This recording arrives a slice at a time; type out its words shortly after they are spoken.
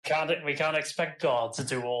We can't expect God to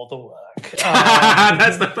do all the work.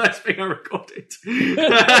 That's the first thing I recorded.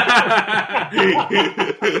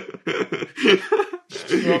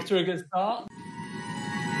 We're off to a good start.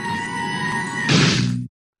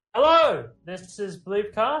 Hello, this is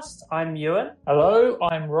Bloopcast. I'm Ewan. Hello,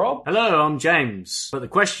 I'm Rob. Hello, I'm James. But the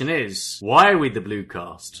question is, why are we the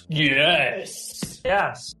Bluecast? Yes.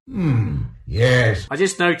 Yes. Yes. I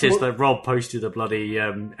just noticed that Rob posted a bloody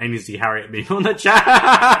Ainsley Harriott meme on the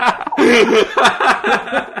chat.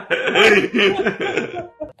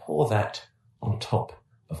 Pour that on top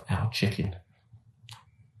of our chicken.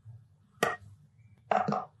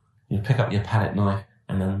 You pick up your palette knife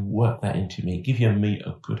and then work that into meat. Give your meat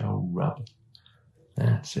a good old rub.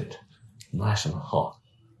 That's it. Nice and hot.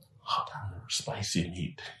 Hot and spicy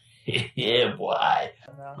meat. Yeah, boy.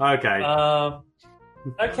 Okay.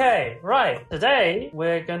 Okay, right. Today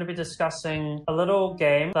we're going to be discussing a little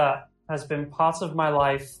game that has been part of my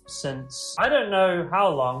life since, I don't know how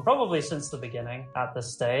long, probably since the beginning at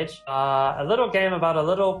this stage. A little game about a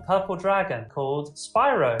little purple dragon called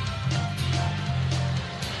Spyro.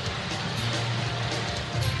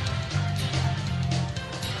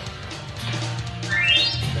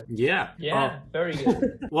 Yeah. Yeah, very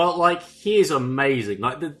good. Well, like, he is amazing.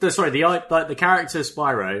 Like, the character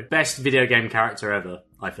Spyro, best video game character ever,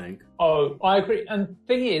 I think. Oh, I agree. And the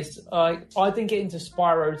thing is, I didn't get into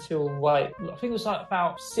Spyro till I think it was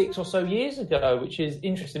about 6 or so years ago, which is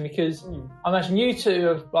interesting because I imagine you two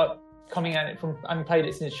have coming at it from having played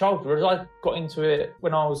it since childhood, whereas I got into it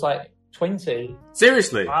when I was 20.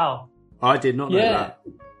 Seriously? Wow. I did not know that.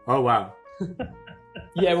 Oh, wow.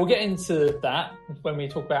 Yeah, we'll get into that when we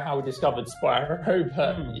talk about how we discovered Spyro.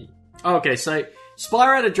 But Okay, so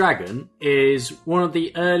Spyro the Dragon is one of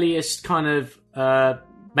the earliest kind of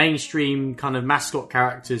mainstream kind of mascot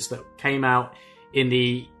characters that came out in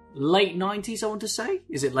the late 90s, I want to say.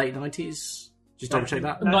 Is it late 90s? Just double check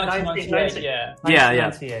that. 1998, yeah. Yeah.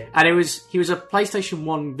 1998. And he was a PlayStation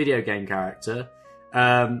 1 video game character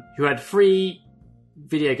who had 3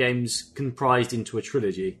 video games comprised into a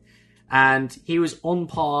trilogy. And he was on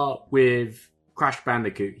par with Crash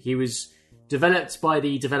Bandicoot. He was developed by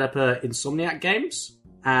the developer Insomniac Games,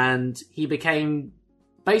 and he became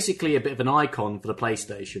basically a bit of an icon for the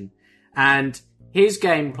PlayStation. And his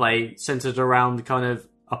gameplay centered around kind of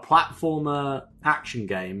a platformer action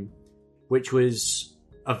game, which was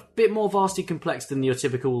a bit more vastly complex than your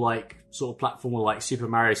typical sort of platformer like Super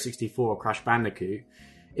Mario 64 or Crash Bandicoot.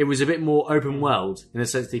 It was a bit more open world in the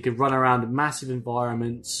sense that you could run around massive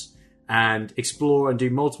environments and explore and do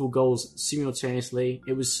multiple goals simultaneously.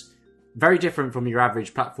 It was very different from your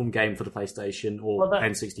average platform game for the PlayStation or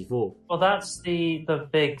N64. Well, that's the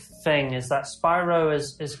big thing, is that Spyro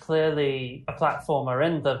is clearly a platformer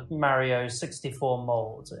in the Mario 64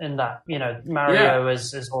 mold, in that, Mario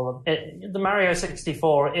is all of it. The Mario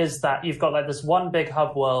 64 is that you've got this one big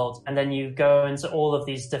hub world, and then you go into all of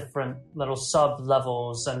these different little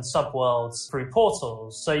sub-levels and sub-worlds through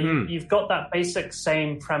portals. So you've got that basic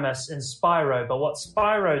same premise in Spyro, but what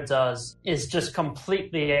Spyro does is just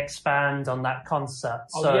completely expand on that concept.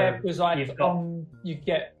 Because you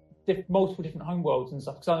get multiple different homeworlds and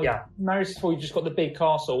stuff. Because Mario 64, you just got the big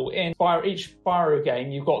castle. In each Spyro game,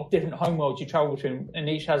 you've got different homeworlds you travel between, and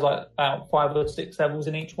each has about 5 or 6 levels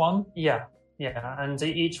in each one. Yeah, and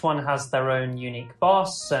each one has their own unique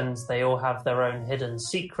boss, and they all have their own hidden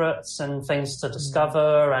secrets and things to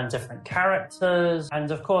discover, and different characters. And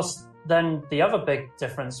of course, then the other big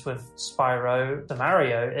difference with Spyro to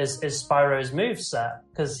Mario is Spyro's moveset,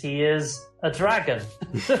 because he is a dragon.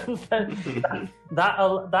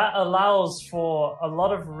 that allows for a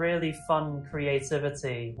lot of really fun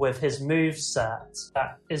creativity with his moveset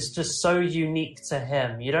that is just so unique to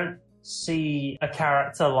him. You don't see a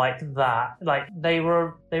character like that. They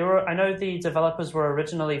were I know the developers were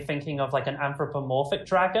originally thinking of an anthropomorphic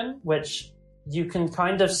dragon, which you can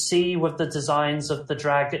kind of see with the designs of the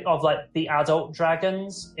dragon, of the adult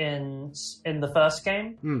dragons in the first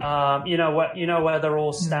game. Where they're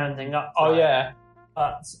all standing up. Oh yeah.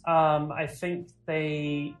 But I think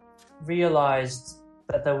they realized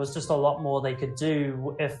that there was just a lot more they could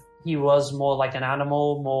do if he was more like an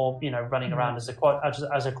animal, more running around as a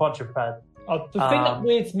quadruped. The thing that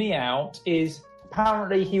weirds me out is,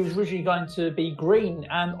 apparently he was originally going to be green,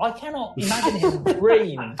 and I cannot imagine him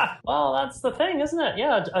green. Well, that's the thing, isn't it?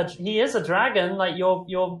 Yeah, he is a dragon.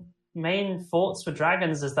 Your main thoughts for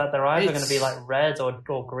dragons is that they're either going to be like red or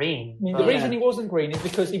green. I mean, the reason he wasn't green is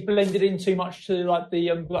because he blended in too much to like the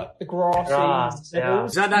grassy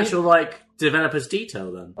levels. Is that actual like developer's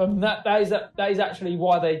detail then? That is actually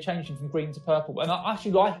why they changed him from green to purple. And I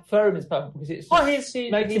actually prefer him as purple because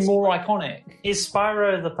it makes him more iconic. He's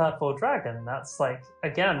Spyro the Purple Dragon. That's like,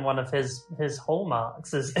 again, one of his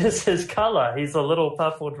hallmarks is his colour. He's a little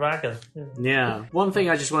purple dragon. Yeah. One thing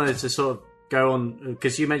I just wanted to sort of go on,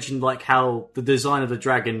 because you mentioned like how the design of the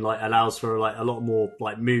dragon like allows for like a lot more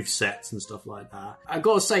like move sets and stuff like that. I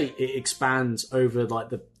gotta say, it expands over like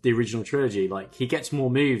the original trilogy. Like, he gets more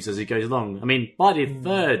moves as he goes along. I mean, by the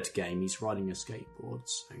third game, he's riding a skateboard,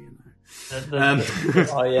 so you know.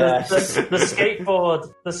 Oh yeah, the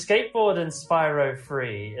skateboard in Spyro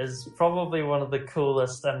 3 is probably one of the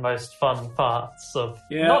coolest and most fun parts of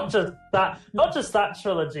not just that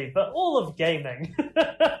trilogy, but all of gaming.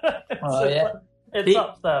 It's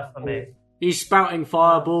up there for me. He's spouting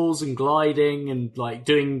fireballs and gliding and like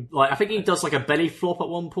doing like, I think he does like a belly flop at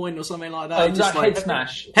one point or something like that. Just like head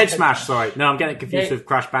smash. Head smash. Sorry, no, I'm getting confused with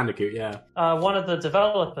Crash Bandicoot. Yeah. One of the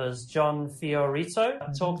developers, John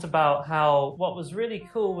Fiorito, talked about how what was really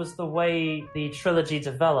cool was the way the trilogy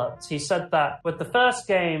developed. He said that with the first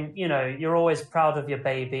game, you know, you're always proud of your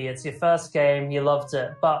baby. It's your first game, you loved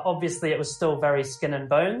it, but obviously it was still very skin and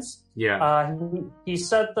bones. Yeah. He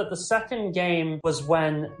said that the second game was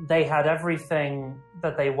when they had everything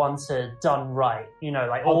that they wanted done right. You know,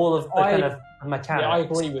 like all of the kind of mechanics. Yeah, I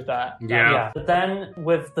agree with that. Yeah. But then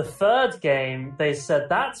with the third game, they said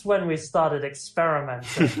that's when we started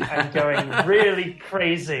experimenting and going really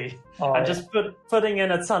crazy and just putting in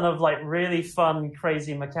a ton of like really fun,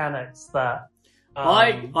 crazy mechanics that...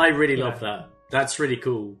 I really love that. That's really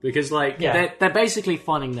cool because, like, they're basically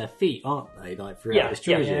finding their feet, aren't they? Like throughout this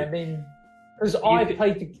trilogy. Yeah, I mean, because I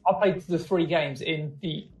played the three games in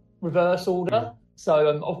the reverse order, so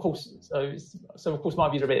of course my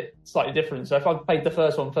views are a bit slightly different. So if I played the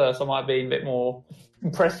first one first, I might be a bit more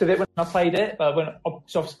impressed with it when I played it. But when I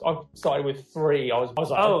started with 3, I was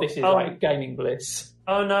like, this is like gaming bliss.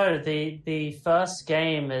 Oh no, the first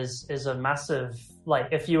game is a massive, like,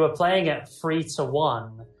 if you were playing it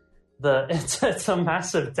 3-1. It's a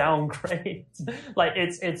massive downgrade. Like,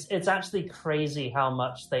 it's actually crazy how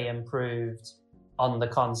much they improved on the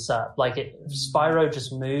concept. Like, Spyro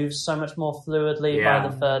just moves so much more fluidly by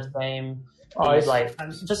the third game. Like,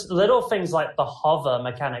 just little things like the hover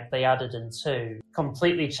mechanic they added in 2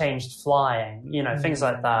 completely changed flying. You know, things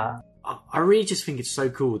like that. I really just think it's so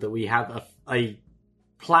cool that we have a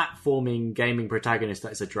platforming gaming protagonist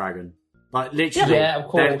that is a dragon. Like, literally, of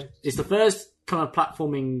course. It's the first kind of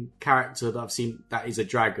platforming character that I've seen that is a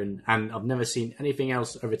dragon, and I've never seen anything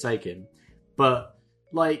else overtake him. But,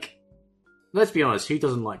 like, let's be honest, who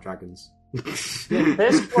doesn't like dragons? This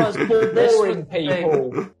was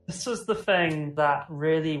the thing that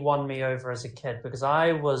really won me over as a kid, because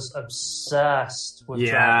I was obsessed with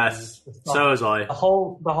dragons. So was I. The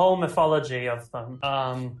whole mythology of them.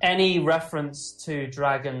 Any reference to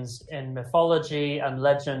dragons in mythology and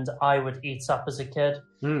legend, I would eat up as a kid.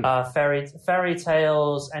 Fairy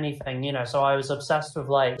tales, anything, you know. So I was obsessed with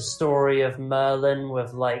like the story of Merlin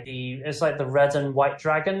with like it's like the red and white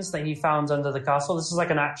dragons that he found under the castle. This is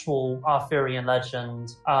like an actual Arthurian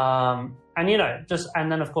legend. And you know,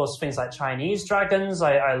 and then of course things like Chinese dragons.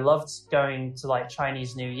 I loved going to like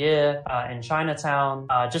Chinese New Year in Chinatown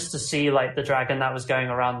just to see like the dragon that was going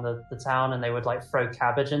around the town, and they would like throw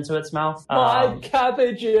cabbage into its mouth. My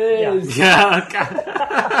cabbages!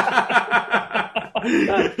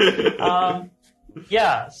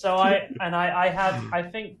 So I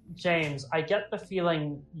think, James, I get the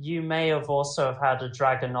feeling you may have also had a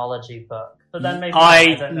Dragonology book, but then maybe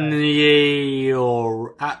I don't know.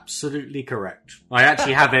 You're absolutely correct. I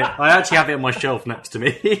actually have it on my shelf next to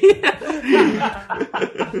me.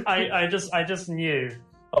 I just knew,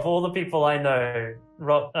 of all the people I know,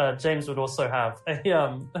 James would also have a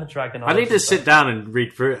Dragonology. I need to sit down and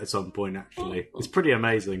read through it at some point, actually. It's pretty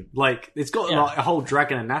amazing. Like, it's got like a whole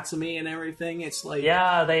dragon anatomy and everything. It's like...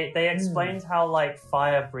 Yeah, they explained how, like,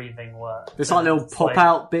 fire breathing works. There's like little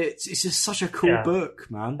pop-out bits. It's just such a cool book,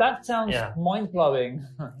 man. That sounds mind-blowing.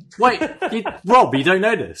 Wait, Rob, you don't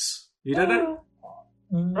know this? You don't know?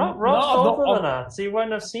 Rob's older than us. So you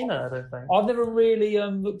won't have seen it, I don't think. I've never really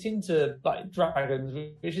looked into like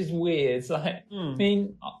dragons, which is weird. It's like, I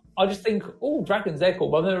mean, I just think, dragons, they're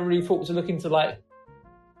cool, but I've never really thought to look into like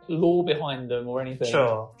lore behind them or anything.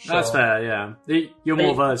 Sure. That's fair, yeah. You're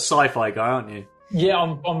more of a sci-fi guy, aren't you? Yeah,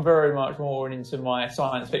 I'm very much more into my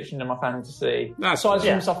science fiction than my fantasy. That's aside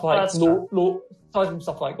from stuff like aside from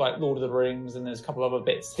stuff like Lord of the Rings, and there's a couple other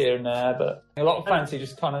bits here and there, but a lot of fantasy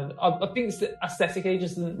just kind of, I think it's aesthetically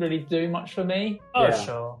just doesn't really do much for me. Oh, yeah.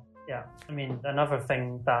 Sure. Yeah, I mean, another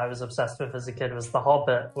thing that I was obsessed with as a kid was The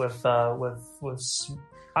Hobbit with I'm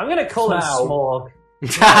going to call him Smaug.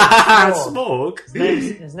 Smorg.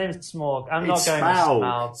 His name's Smaug. I'm not going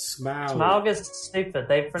with Smaug. Smaug is stupid.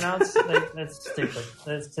 It's stupid.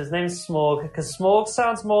 His name's Smaug because Smaug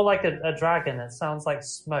sounds more like a dragon. It sounds like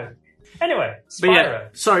smoke. Anyway,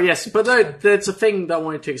 Spyro. But there's a thing that I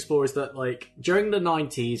wanted to explore is that during the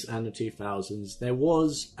 90s and the 2000s, there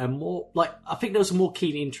was a more I think there was a more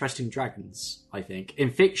keen interest in dragons. I think in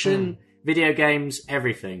fiction, video games,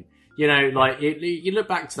 everything. You look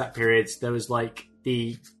back to that period. There was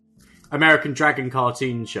the American Dragon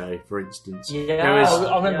cartoon show, for instance. Yeah,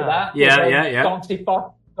 I remember that. Yeah. Dante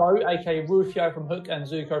Bartolo, aka Rufio from Hook and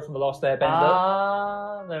Zuko from The Last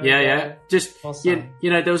Airbender. Yeah. Just awesome.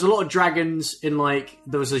 There was a lot of dragons in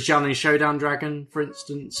there was a Xiaolin Showdown dragon, for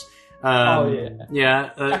instance.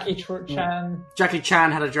 Jackie Chan. Jackie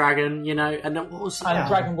Chan had a dragon, and then what was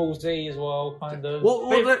Dragon Ball Z as well, kind of. What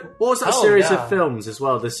was that series of films as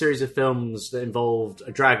well? The series of films that involved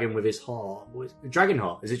a dragon with his heart.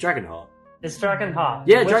 Dragonheart. Is it Dragonheart? It's Dragonheart.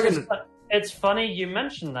 Yeah, Dragon. It's funny you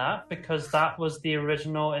mentioned that because that was the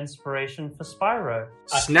original inspiration for Spyro.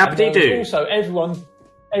 Snappity-doo. Also,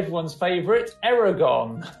 everyone's favourite,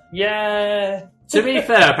 Eragon. Yeah. To be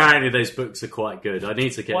fair, apparently those books are quite good. I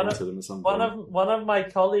need to get into them at some point. One of my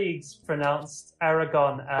colleagues pronounced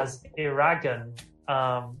Aragon as Iragon,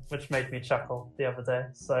 which made me chuckle the other day.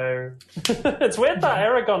 So it's weird that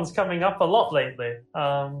Aragon's coming up a lot lately.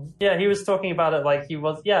 He was talking about it like he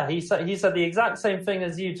was. Yeah, he said the exact same thing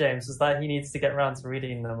as you, James, is that he needs to get around to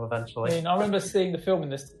reading them eventually. I mean, I remember seeing the film in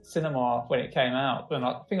the cinema when it came out, and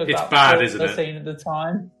I think it was it's about bad, isn't it? Scene at the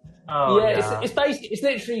time. Oh, It's basically it's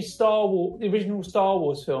literally Star Wars, the original Star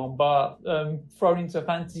Wars film, but thrown into a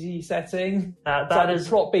fantasy setting. The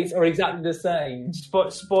plot beats are exactly the same.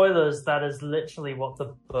 Spoilers. That is literally what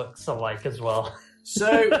the books are like as well.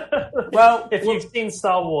 So, if you've seen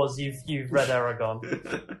Star Wars, you've read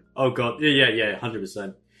Eragon. Oh god, yeah,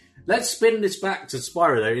 100%. Let's spin this back to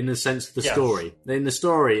Spyro though, in the sense of the story. In the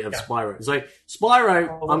story of Spyro, so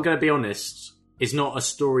Spyro, I'm going to be honest, is not a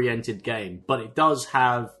story-oriented game, but it does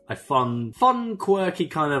have a fun, quirky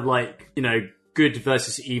kind of good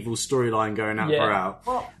versus evil storyline going out for out.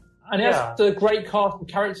 Well, and it has a great cast of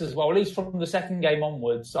characters as well, at least from the second game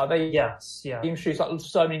onwards. They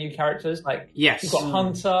introduced so many new characters. You've got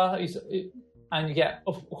Hunter, and you get,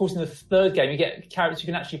 of course, in the third game, you get characters you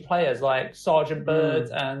can actually play as, like Sergeant Bird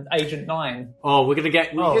and Agent 9. Oh, we're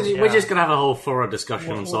just gonna have a whole thorough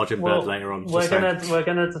discussion on Sergeant Bird later on. We're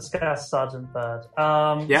gonna discuss Sergeant Bird.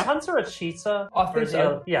 Is Hunter a cheater? I think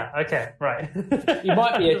so. Yeah. Okay. Right. You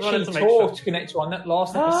might be a cheater to connect to on that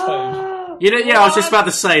last episode. I was just about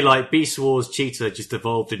to say, Beast Wars Cheetah just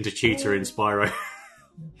evolved into Cheetah in Spyro.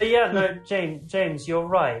 James, you're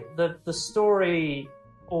right. The story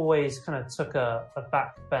always kind of took a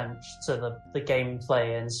backbench to the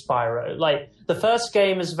gameplay in Spyro. The first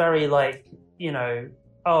game is very there's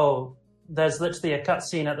literally a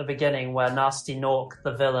cutscene at the beginning where Nasty Nork,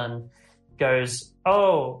 the villain, goes,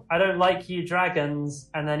 "Oh, I don't like you dragons,"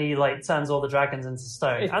 and then he turns all the dragons into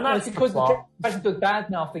stone. And that's because the dragons were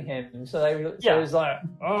bad-mouthing him. So it was like,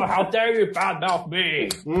 "Oh, how dare you bad-mouth me!"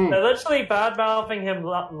 They're literally bad-mouthing him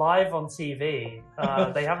live on TV.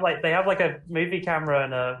 They have a movie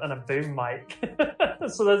camera and a boom mic.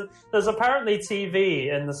 So there's apparently TV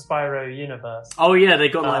in the Spyro universe. Oh yeah, they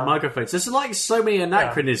got microphones. There's so many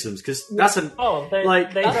anachronisms because that's they don't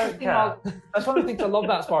care. That's one of the things I love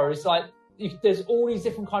about Spyro. Is there's all these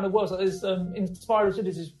different kind of worlds. There's in Spyro,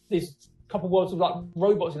 there's this couple of worlds with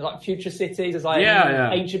robots in future cities. There's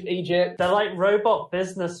ancient Egypt. They're like robot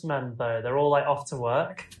businessmen though. They're all off to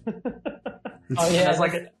work. Oh yeah,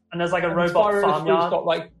 there's a robot Spyro farmyard.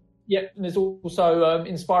 And there's also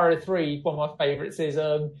in Spyro 3, one of my favourites is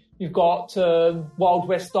you've got Wild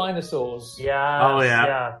West dinosaurs.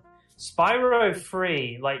 Yeah. Spyro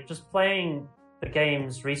 3, just playing the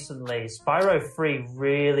games recently, Spyro 3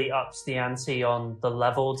 really ups the ante on the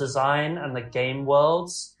level design and the game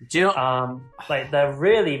worlds. They're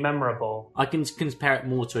really memorable. I can compare it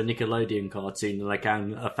more to a Nickelodeon cartoon than I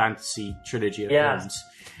can a fantasy trilogy of films.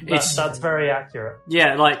 That's very accurate.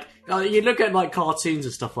 Yeah, you look at cartoons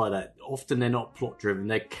and stuff like that. Often they're not plot driven;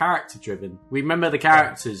 they're character driven. We remember the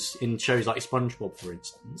characters in shows like SpongeBob, for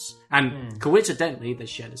instance, and coincidentally, they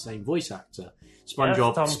share the same voice actor.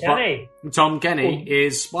 SpongeBob. Tom Kenny. Tom Kenny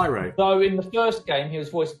is Spyro. So in the first game, he was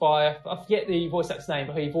voiced by, I forget the voice actor's name,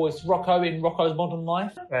 but he voiced Rocco in Rocco's Modern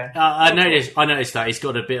Life. Okay. I noticed that he's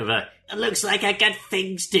got a bit of a "it looks like I got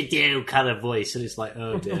things to do" kind of voice, and it's like,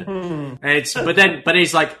 oh dear. but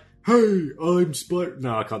he's like, "Hey, I'm Spyro."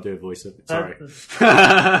 No, I can't do a voice of it. Sorry.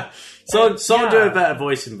 Someone do a better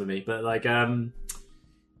voicing for me. But like,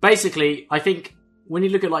 basically, I think when you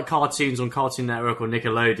look at like cartoons on Cartoon Network or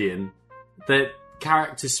Nickelodeon, the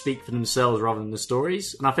characters speak for themselves rather than the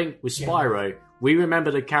stories. And I think with Spyro, we remember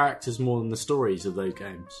the characters more than the stories of those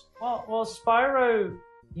games. Well, Spyro,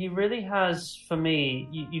 he really has, for me,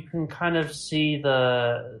 you can kind of see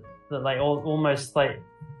the like almost like,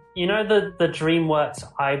 you know, the DreamWorks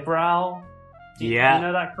eyebrow. Yeah, you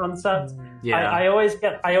know that concept. Yeah, I always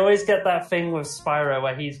get that thing with Spyro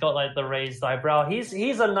where he's got like the raised eyebrow. He's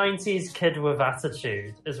a 90s kid with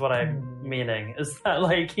attitude, is what I'm meaning. Is that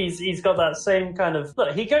like he's got that same kind of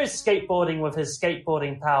look? He goes skateboarding with his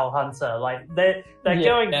skateboarding pal Hunter. Like they're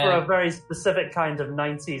going for a very specific kind of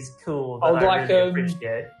 90s cool that I really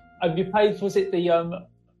appreciate. Have you played? Was it the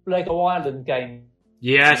Lego Island game?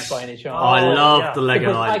 Yes, by any chance? I love the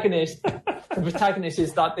Lego Island. The protagonist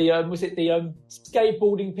is like the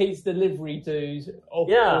skateboarding pizza delivery dude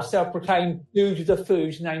or self-proclaimed dude of the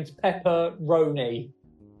food named Pepperoni.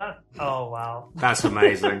 Oh wow, that's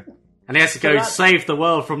amazing! And he has to go save the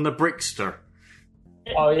world from the Brickster.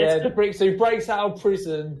 Oh yeah, the Brickster who breaks out of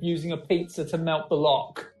prison using a pizza to melt the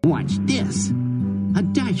lock. Watch this. A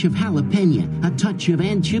dash of jalapeno, a touch of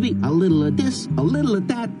anchovy, a little of this, a little of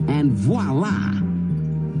that, and voila!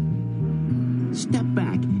 Step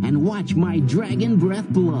back and watch my dragon breath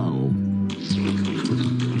blow.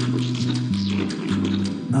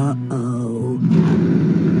 Uh-oh.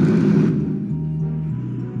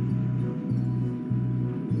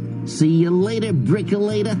 See you later,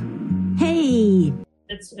 Brickolator. Hey!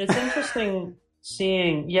 It's interesting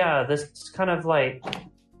seeing, this kind of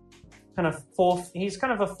he's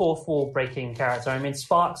kind of a fourth wall breaking character. I mean,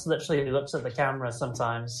 Sparks literally looks at the camera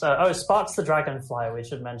sometimes. Sparks the Dragonfly, we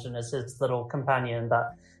should mention, is his little companion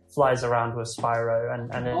that flies around with Spyro.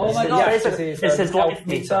 It's his life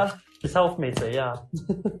meter. His health meter, yeah.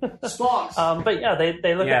 Sparks! But yeah,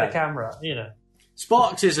 they look at the camera, you know.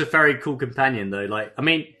 Sparks is a very cool companion, though. Like, I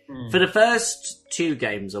mean, for the first two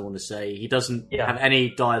games, I want to say, he doesn't have any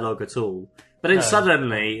dialogue at all. But then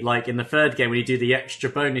suddenly, like in the third game, when you do the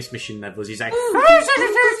extra bonus mission levels, he's like... Oh,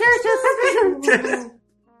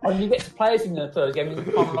 you get to play as in the third game, you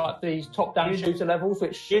become like these top-down shooter levels,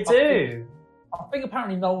 which... You do! I think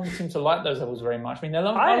apparently no one seems to like those levels very much. I mean, they're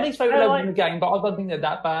my least favourite levels in the game, but I don't think they're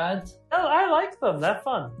that bad. I like them. They're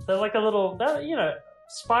fun. They're like a little... you know...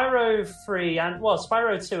 Spyro 3 and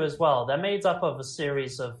Spyro 2 as well. They're made up of a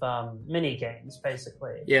series of mini games,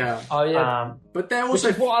 basically. Yeah. Oh yeah. But they're also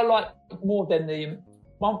which is what I like more than the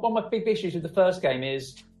one of my big issues with the first game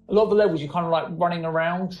is a lot of the levels you're kind of like running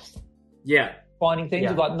around. Yeah. Finding things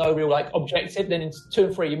with like no real like objective. Then in 2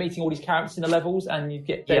 and 3 you're meeting all these characters in the levels and you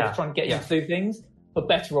get they're trying to get you to do things. For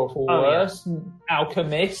better or for worse,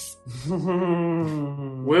 Alchemist.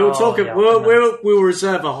 We'll talk. We'll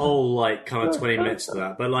reserve a whole like kind of 20 minutes to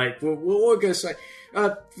that. But like, what we're going to say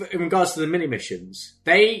in regards to the mini missions,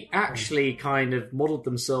 they actually kind of modelled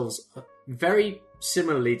themselves very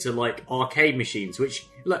similarly to like arcade machines. Which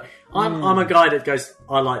look, I'm a guy that goes,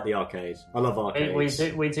 I like the arcade. I love arcades.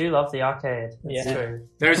 We do love the arcade. It's true.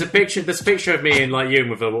 There's a picture of me and like you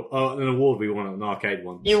with an award we won at an arcade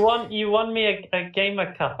once. You won me a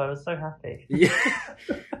gamer cup. I was so happy. Yeah,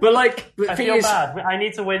 but like, I feel bad. I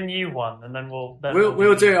need to win you one, and then we'll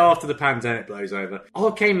do it after the pandemic blows over.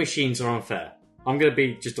 Arcade machines are unfair. I'm going to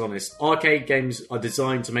be just honest. Arcade games are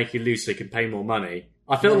designed to make you lose so you can pay more money.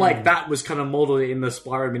 I feel like that was kind of modelled in the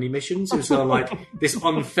Spyro mini missions. It was kind of like this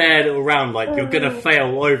unfair little round, like you're going to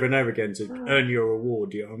fail over and over again to earn your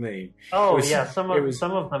reward. You know what I mean? Oh some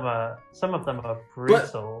of them are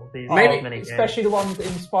brutal. These mini games, especially the ones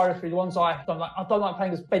in Spyro 3, the ones I don't like. I don't like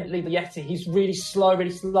playing as Bentley the Yeti. He's really slow,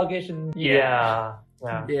 really sluggish, and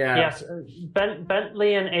Yes,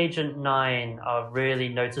 Bentley and Agent 9 are really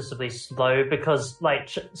noticeably slow because, like,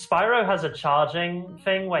 Spyro has a charging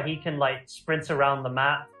thing where he can, like, sprint around the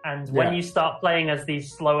map, and when you start playing as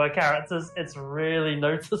these slower characters, it's really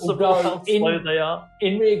noticeable how slow they are.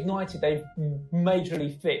 In Reignited, they've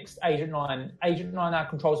majorly fixed Agent 9. Agent 9 now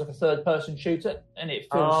controls like a third-person shooter, and it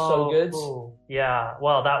feels so good. Cool. Yeah,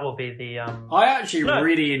 well, that will be the... I actually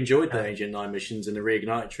really enjoyed the Agent 9 missions in the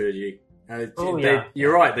Reignited trilogy.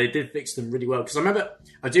 You're right, they did fix them really well. Because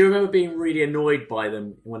I do remember being really annoyed by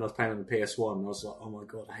them when I was playing on the PS1. I was like, oh my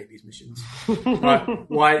god, I hate these missions. Like,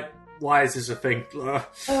 why is this a thing?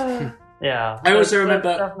 Yeah. I also That's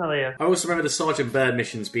remember. definitely I also remember the Sergeant Byrne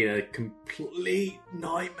missions being a complete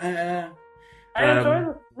nightmare.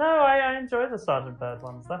 I enjoy the Sergeant Bird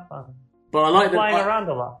ones. They're fun. But I like Flying around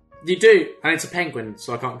a lot. You do, and it's a penguin,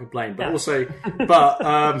 so I can't complain. But Yeah. also,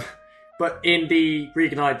 but in the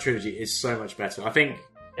Reignited trilogy, it's so much better. I think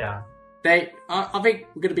Yeah. I think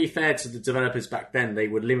we're going to be fair to the developers back then. They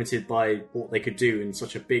were limited by what they could do in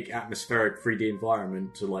such a big atmospheric 3D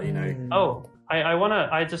environment to, like, you know. Oh,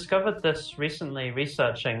 I discovered this recently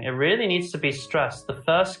researching. It really needs to be stressed. The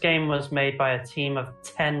first game was made by a team of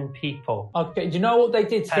 10 people. Okay, do you know what they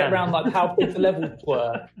did to get around like how big the levels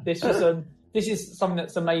were? This is something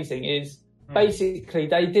that's amazing. Is basically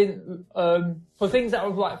they didn't for things that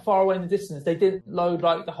were like far away in the distance, they didn't load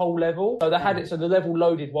like the whole level. So they had it so the level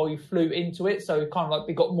loaded while you flew into it. So kind of like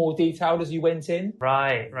they got more detailed as you went in.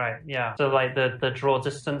 Right, yeah. So like the draw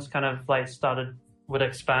distance kind of like would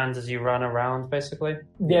expand as you run around, basically.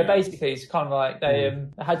 Yeah, basically it's kind of like they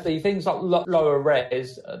had the things like lower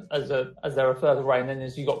res as they were further away, and then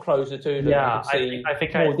as you got closer to them, yeah, you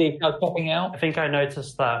could see more details popping out. I think I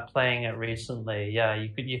noticed that playing it recently. Yeah,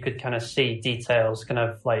 you could kind of see details kind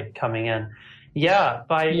of like coming in. Yeah,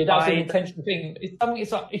 that's an intentional thing.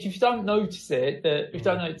 It's like if you don't notice it, if you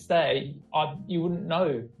don't notice there, you wouldn't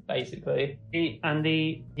know, basically. But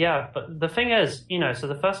the thing is, so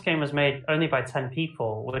the first game was made only by 10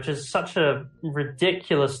 people, which is such a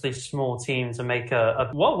ridiculously small team to make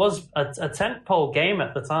what was a tentpole game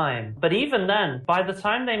at the time. But even then, by the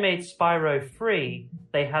time they made Spyro 3,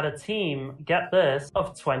 they had a team, get this,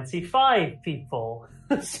 of 25 people.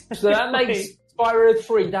 So that makes Spyro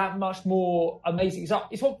 3 that much more amazing.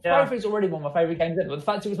 Spyro 3 is already one of my favourite games ever, but the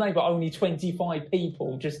fact it was made by only 25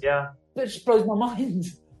 people that just blows my mind.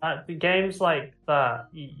 The games like that,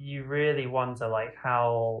 you really wonder like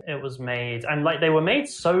how it was made, and like they were made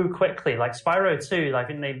so quickly. Like Spyro 2, I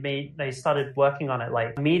think they started working on it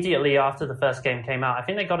like immediately after the first game came out. I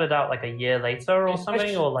think they got it out like a year later or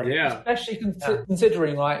something, or like especially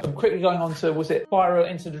considering like I'm quickly going on to was it Spyro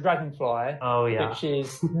Into the Dragonfly? Oh yeah, which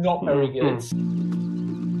is not very good.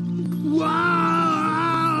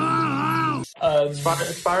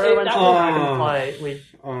 Spyro Into the Dragonfly.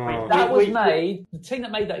 The team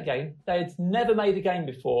that made that game, they had never made a game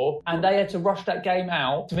before, and they had to rush that game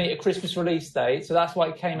out to meet a Christmas release date, so that's why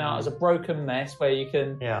it came out as a broken mess where you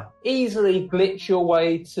can easily glitch your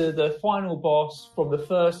way to the final boss from the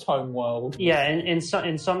first homeworld. Yeah,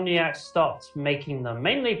 Insomniac stopped making them,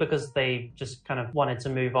 mainly because they just kind of wanted to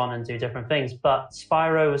move on and do different things, but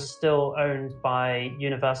Spyro was still owned by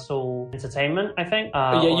Universal Entertainment, I think.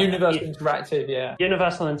 Universal Interactive,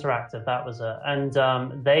 Universal Interactive, that was it. And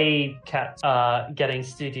they kept getting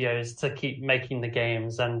studios to keep making the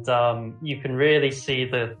games, and you can really see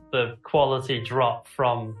the quality drop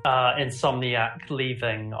from Insomniac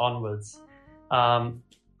leaving onwards. I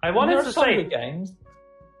wanted to say games.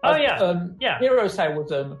 Hero's Tale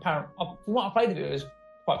was apparent. From what I played of it was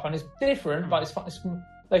quite fun. It's different, but it's fun.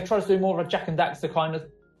 They try to do more of a Jak and Daxter kind of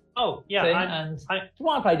thing. From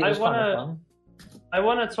what I played, it was kind of fun. I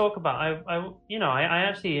want to talk about. I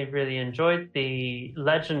actually really enjoyed the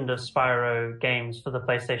Legend of Spyro games for the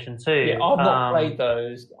PlayStation 2. Yeah, I've not played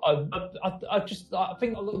those. I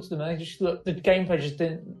think I looked at them and the gameplay just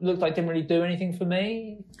didn't really do anything for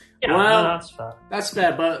me. Yeah, well, that's fair. That's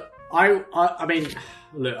fair, but I mean,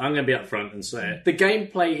 look, I'm going to be upfront and say it. The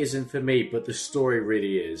gameplay isn't for me, but the story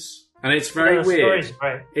really is. And it's very weird.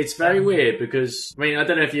 It's very weird because, I mean, I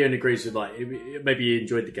don't know if Ewan agrees with, like, maybe you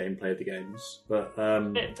enjoyed the gameplay of the games, but...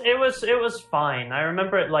 It was fine. I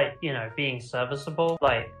remember it, like, being serviceable,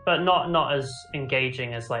 like, but not as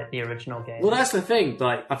engaging as, like, the original game. Well, that's the thing.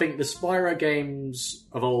 Like, I think the Spyro games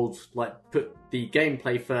of old, like, put the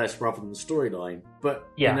gameplay first rather than the storyline, but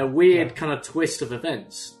in a weird kind of twist of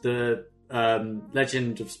events, the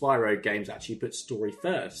Legend of Spyro games actually put story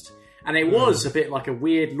first. And it was a bit like a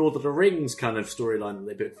weird Lord of the Rings kind of storyline that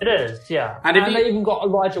they put forward. It is, yeah. And they even got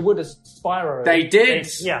Elijah Wood as Spyro. They did.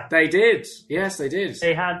 They did. Yes, they did.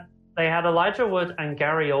 They had Elijah Wood and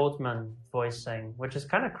Gary Oldman voicing, which is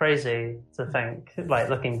kind of crazy to think, like,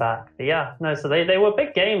 looking back. But so they were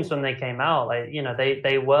big games when they came out. Like,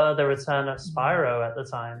 they were the return of Spyro at the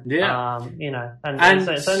time. Yeah. And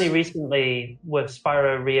so it's only recently with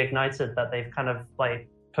Spyro Reignited that they've kind of, like,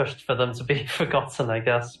 pushed for them to be forgotten, I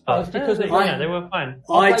guess. But because they were fine.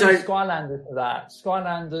 I played Skylanders for that.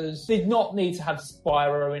 Skylanders did not need to have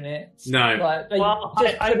Spyro in it. No. Like,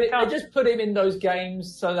 they just put him in those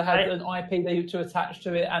games, so they had an IP to attach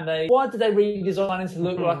to it, and why did they redesign it to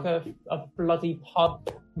look like a bloody pub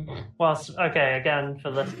Well, okay, again, for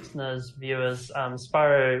listeners, viewers,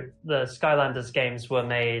 Spyro, the Skylanders games were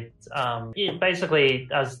made basically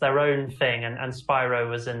as their own thing, and Spyro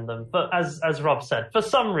was in them. But as Rob said, for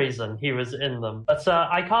some reason, he was in them. But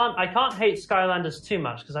I can't hate Skylanders too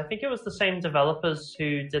much, because I think it was the same developers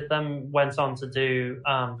who did them went on to do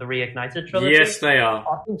the Reignited trilogy. Yes, they are.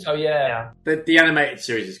 I think so, yeah. The animated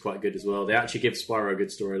series is quite good as well. They actually give Spyro a good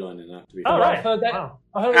storyline in that, to be fair. Right. I've heard that. Wow.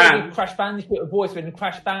 I heard that Crash Bandicoot, a voice in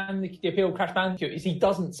Crash Bandicoot, the appeal of Crash Bandicoot is he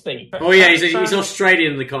doesn't speak. Oh yeah, he's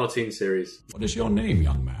Australian in the cartoon series. What is your name,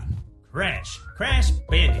 young man? Crash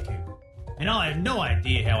Bandicoot. And I have no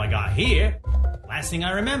idea how I got here. Last thing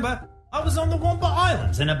I remember, I was on the Wampa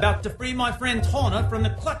Islands and about to free my friend Tawna from the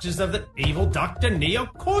clutches of the evil Dr.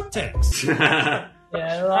 Neocortex.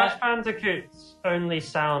 Yeah, Crash Bandicoot's only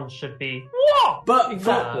sound should be But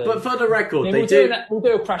Exactly. but for the record, I mean, they we'll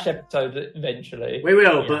do a Crash episode eventually. We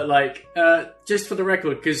will, but like, just for the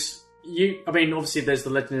record, because obviously there's the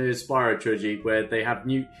Legend of Spyro trilogy where they have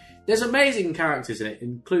there's amazing characters in it,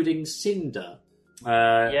 including Cinder.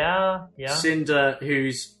 yeah. Cinder,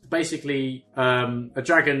 who's basically a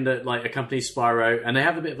dragon that like accompanies Spyro, and they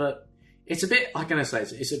have a bit of how can I say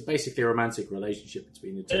it? It's basically a romantic relationship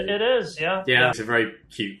between the two. It is, yeah. Yeah, it's a very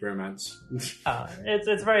cute romance.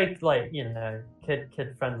 It's very like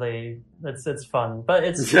kid friendly. It's fun, but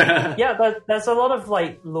it's There's a lot of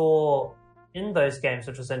like lore in those games,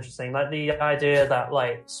 which was interesting. Like the idea that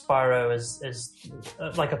like Spyro is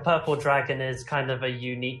like a purple dragon is kind of a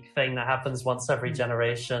unique thing that happens once every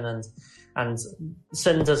generation, and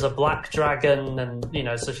Cinder's a black dragon, and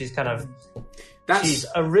so she's kind of. She's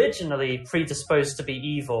originally predisposed to be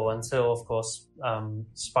evil until, of course,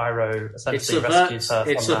 Spyro essentially rescues her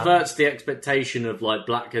from It subverts the expectation of like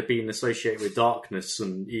black being associated with darkness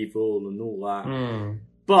and evil and all that.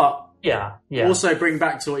 But also bring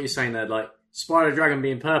back to what you're saying there, like Spyro Dragon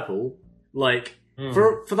being purple, like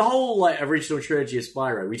for the whole like original trilogy of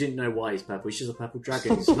Spyro, we didn't know why he's purple. He's just a purple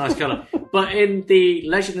dragon. It's a nice colour. But in the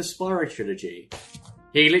Legend of Spyro trilogy,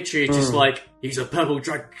 he literally is just like he's a purple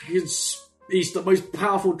dragon. He's the most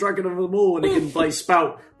powerful dragon of them all, and he can like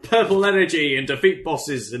spout purple energy and defeat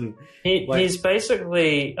bosses. And he's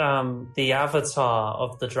basically the avatar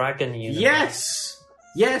of the dragon universe.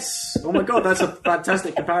 Yes. Oh my god, that's a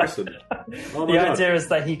fantastic comparison. Oh my the god. idea is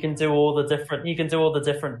that he can do all the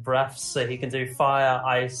different breaths. So he can do fire,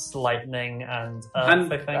 ice, lightning, and earth. I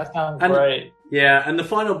think That sounds great. Yeah, and the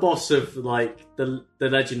final boss of like the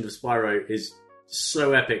Legend of Spyro is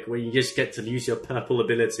so epic, where you just get to use your purple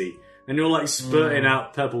ability. And you're like spurting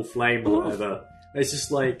out purple flame or whatever. It's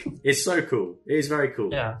just like, it's so cool. It is very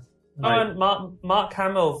cool. Yeah. Like, And Mark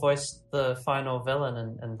Hamill voiced the final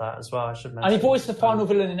villain in that as well, I should mention. And he voiced the final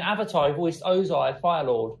villain in Avatar. He voiced Ozai,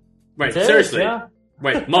 Firelord. wait, Did, seriously? yeah.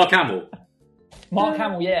 Wait, Mark Hamill? Mark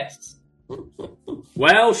Hamill, yes.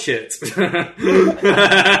 Well, shit.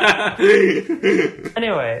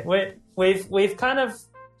 Anyway, we've kind of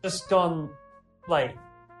just gone like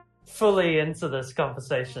fully into this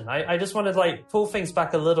conversation. I just wanted to like pull things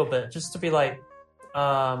back a little bit just to be like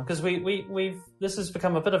because we've this has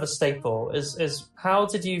become a bit of a staple is how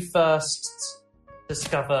did you first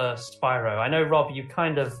discover Spyro? I know, Rob, you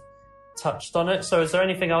kind of touched on it, so is there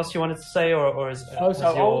anything else you wanted to say, or is Also,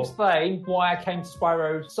 I'll explain why I came to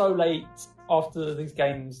Spyro so late after these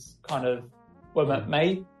games kind of were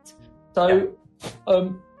made. So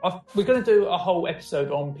we're going to do a whole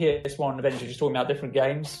episode on PS1 eventually, just talking about different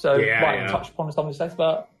games. So touch upon some of the stuff,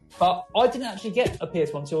 but I didn't actually get a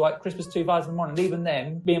PS1 until like Christmas 2001, and even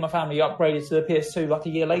then, me and my family upgraded to the PS2 like a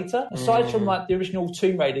year later. Aside from like the original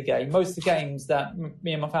Tomb Raider game, most of the games that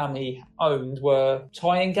me and my family owned were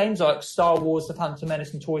tie-in games like Star Wars, The Phantom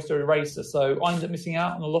Menace, and Toy Story Racer. So I ended up missing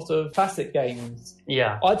out on a lot of classic games.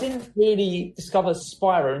 Yeah, I didn't really discover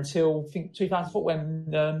Spyro until I think 2004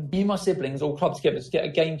 when me and my siblings all clubbed together to get a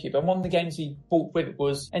GameCube, and one of the games we bought with it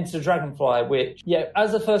was Enter the Dragonfly, which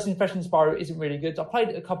as a first impression, Spyro isn't really good. I played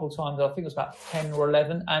it a couple of times. I think it was about 10 or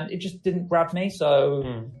 11, and it just didn't grab me.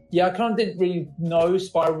 So I kind of didn't really know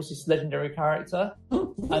Spyro was this legendary character.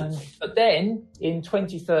 But then in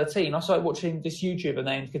 2013, I started watching this YouTuber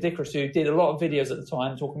named Kadikrus, who did a lot of videos at the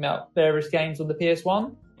time talking about various games on the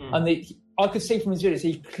PS1. And I could see from his videos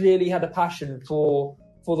he clearly had a passion for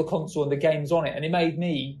the console and the games on it, and it made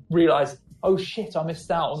me realise, oh shit, I missed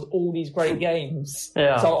out on all these great games.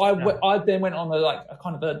 So I then went on a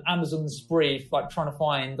kind of an Amazon spree, like trying to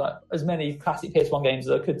find like as many classic PS1 games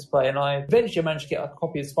as I could to play, and I eventually managed to get a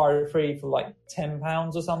copy of Spyro 3 for like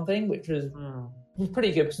 £10 or something, which was was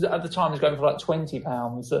pretty good because at the time it was going for like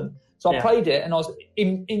 £20, and so I played it and I was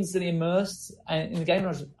instantly immersed in the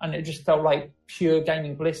game, and it just felt like pure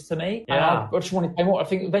gaming bliss to me. Yeah. And I just wanted to play more. I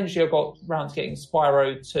think eventually I got round to getting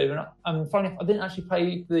Spyro 2, and funny enough, I didn't actually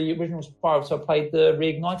play the original Spyro, so I played the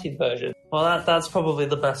reignited version. Well, that's probably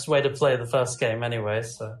the best way to play the first game anyway.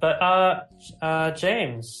 So, but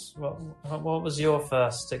James, what was your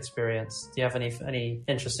first experience? Do you have any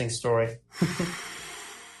interesting story?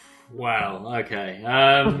 Wow, okay.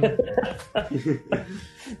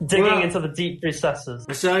 Digging into the deep recesses.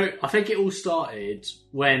 So I think it all started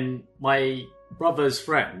when my brother's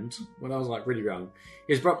friend, when I was like really young,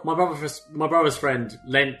 my brother's friend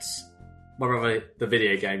lent my brother the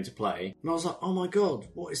video game to play, and I was like, oh my god,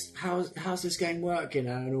 how's this game working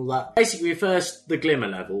and all that. Basically, first the Glimmer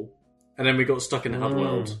level, and then we got stuck in the hub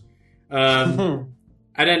world.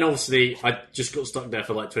 And then obviously I just got stuck there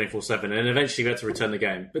for like 24/7, and eventually we had to return the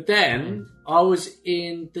game. But then I was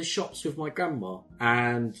in the shops with my grandma,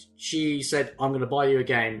 and she said, I'm going to buy you a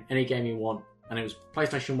game, any game you want. And it was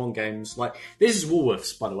PlayStation 1 games. Like, this is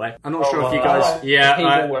Woolworths, by the way. I'm not sure if you guys...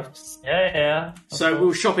 Woolworths. Yeah. So we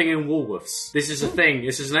were shopping in Woolworths. This is a thing.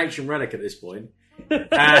 This is an ancient relic at this point. So,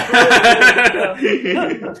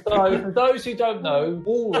 for those who don't know,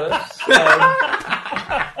 Woolworths...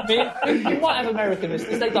 I mean, you might have American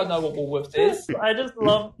listeners, they don't know what Woolworths is. I just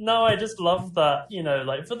love that,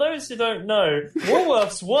 like, for those who don't know,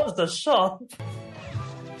 Woolworths was the shop.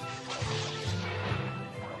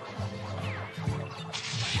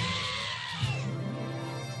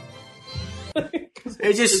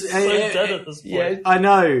 It just so dead at this point. Yeah, I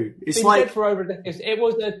know. It's like dead for over decades. It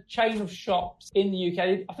was a chain of shops in the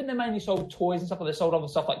UK. I think they mainly sold toys and stuff, but they sold other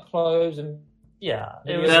stuff like clothes and yeah.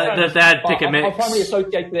 It was they'd pick a mix. I primarily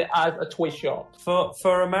associated it as a toy shop.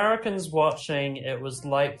 For Americans watching, it was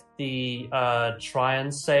like the Try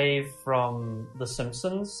and Save from The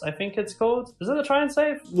Simpsons. I think it's called. Is it the Try and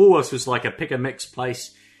Save? Woolworths was like a pick a mix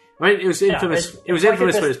place. I mean, it was infamous. It was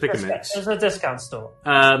infamous for its pick and mix. It was a discount store.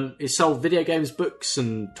 It sold video games, books,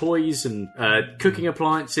 and toys, and cooking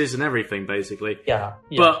appliances, and everything, basically. Yeah.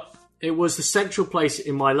 But it was the central place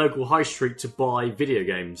in my local high street to buy video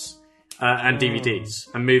games and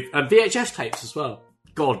DVDs and VHS tapes as well.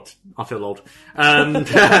 God, I feel old. But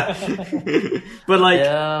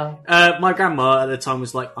my grandma at the time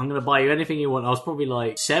was like, I'm going to buy you anything you want. I was probably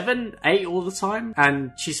like 7, 8 all the time.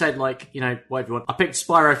 And she said like, whatever you want. I picked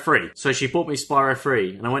Spyro 3. So she bought me Spyro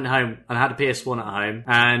 3 and I went home and I had a PS1 at home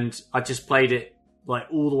and I just played it like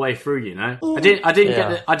all the way through, I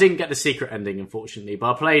didn't get the secret ending, unfortunately,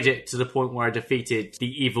 but I played it to the point where I defeated the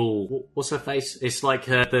evil. What's her face? It's like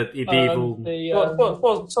the evil.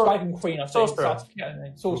 Dragon Queen, I think.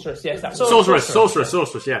 Sorceress, yes, that was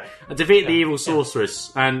Sorceress. Yeah, I defeated the evil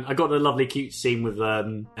sorceress, and I got the lovely cute scene with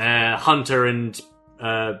Hunter and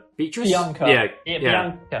Beatrice. Bianca.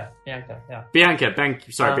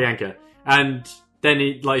 Bianca, and. Then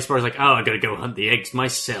Spyro's like, oh, I gotta go hunt the eggs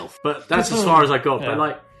myself. But that's as far as I got. Yeah.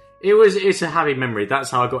 But it's a happy memory.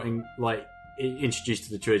 That's how I got introduced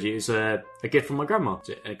to the trilogy. It was a gift from my grandma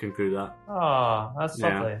to conclude that. Oh, that's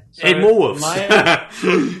lovely. So in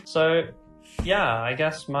Woolworths. So, yeah, I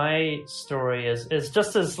guess my story is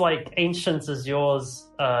just as ancient as yours,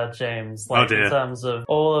 James. In terms of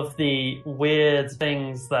all of the weird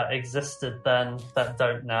things that existed then that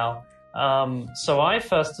don't now. So I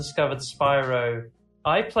first discovered Spyro.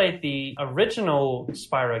 I played the original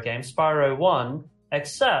Spyro game, Spyro 1,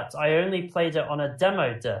 except I only played it on a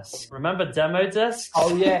demo disc. Remember demo discs?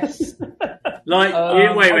 Oh, yes. Wait. I've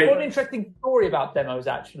got an interesting story about demos,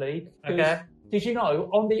 actually. Okay. Did you know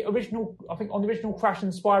on the original Crash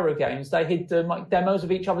and Spyro games, they hid demos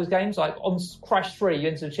of each other's games? Like on Crash 3, you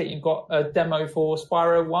enter the cheat, you've got a demo for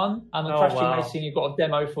Spyro 1, and on Crash Team Racing, you've got a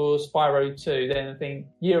demo for Spyro 2. Then I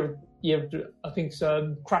think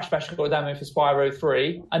Crash Bash got a demo for Spyro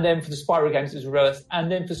 3, and then for the Spyro games it was reversed. And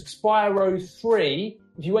then for Spyro 3,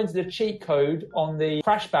 if you entered the cheat code on the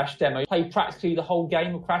Crash Bash demo, you played practically the whole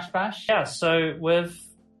game of Crash Bash. Yeah, so with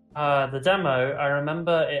the demo, I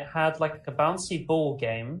remember it had like a bouncy ball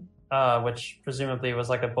game, which presumably was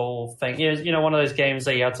like a ball thing. One of those games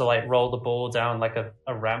that you had to like roll the ball down like a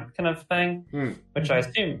ramp kind of thing, which I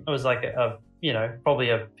assume was like probably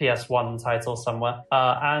a PS1 title somewhere,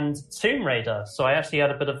 and Tomb Raider. So I actually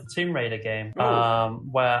had a bit of the Tomb Raider game,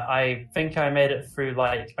 where I think I made it through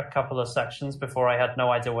like a couple of sections before I had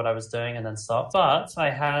no idea what I was doing and then stopped. But I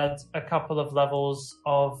had a couple of levels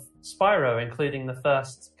of Spyro, including the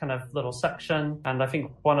first kind of little section, and I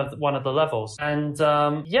think one of the levels. And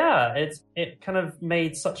it kind of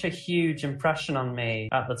made such a huge impression on me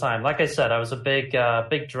at the time. Like I said, I was a big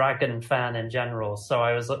Dragon fan in general, so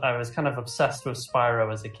I was kind of obsessed with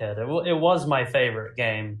Spyro as a kid. It was my favorite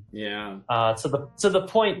game. Yeah. To the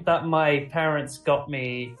point that my parents got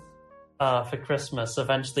me. For Christmas,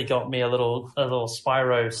 eventually got me a little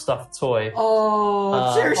Spyro stuffed toy.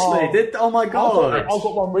 Oh, seriously? Oh my god! I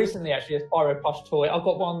got one recently, actually, a Spyro plush toy. I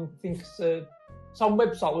got one. I think some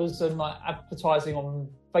website was like advertising on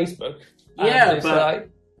Facebook. Yeah, and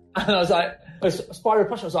I was like, Spyro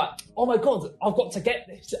plush. I was like, oh my god, I've got to get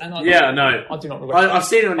this. And I do not regret. I've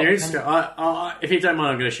seen it on your Instagram. If you don't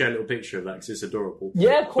mind, I'm going to share a little picture of that because it's adorable.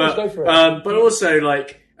 Yeah, of course, go for it. But also,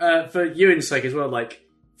 like, for Ewan's sake as well, like.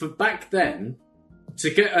 For back then, to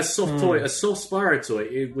get a soft toy, a soft Spyro toy,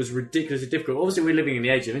 it was ridiculously difficult. Obviously, we're living in the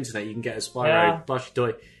age of internet. You can get a Spyro plushie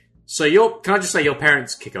toy. So can I just say your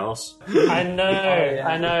parents kick ass? I know,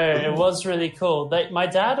 I know. It was really cool. My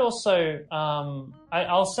dad also.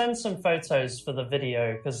 I'll send some photos for the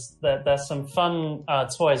video because there's some fun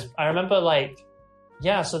toys. I remember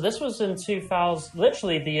so this was in 2000,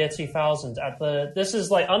 literally the year 2000. This is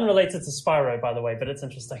like unrelated to Spyro, by the way, but it's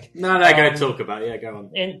interesting. No, go talk about it. Yeah, go on.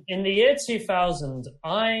 In the year 2000,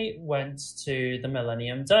 I went to the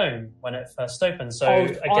Millennium Dome when it first opened. So I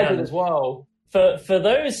again, did as well. For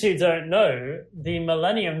those who don't know, the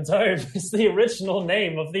Millennium Dome is the original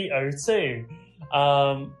name of the O2.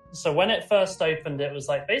 So when it first opened, it was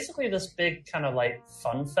like basically this big kind of like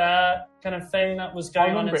fun fair kind of thing that was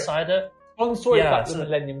going on inside it. One story about the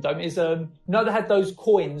Millennium Dome is, they had those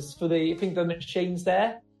coins for the machines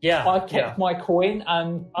there. Yeah. I kept my coin,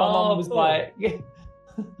 and my mum was like,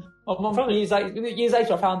 my mum, years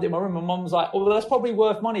later I found it in my room. My mum was like, oh, well, that's probably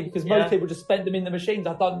worth money because most people just spent them in the machines.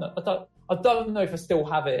 I don't know if I still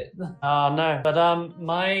have it. Oh, no. But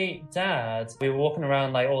my dad, we were walking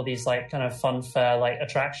around like all these like kind of fun fair like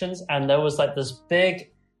attractions, and there was like this big...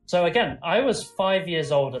 So again, I was 5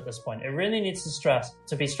 years old at this point. It really needs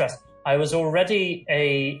to be stressed. I was already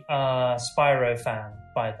a Spyro fan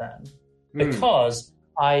by then because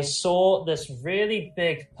I saw this really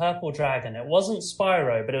big purple dragon. It wasn't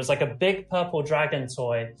Spyro, but it was like a big purple dragon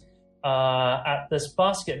toy at this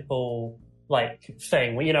basketball like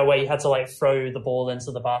thing, where you had to like throw the ball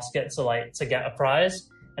into the basket to get a prize.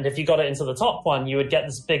 And if you got it into the top one, you would get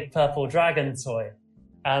this big purple dragon toy.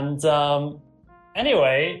 And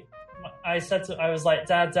anyway, I was like,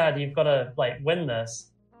 Dad, you've got to like win this.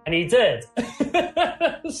 And he did.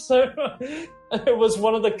 So it was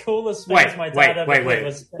one of the coolest things my dad ever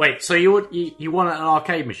did. Wait, so you won an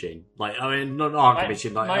arcade machine? Like, I mean, not an arcade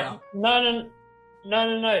machine. Like, No.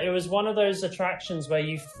 It was one of those attractions where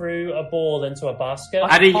you threw a ball into a basket.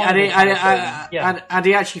 And he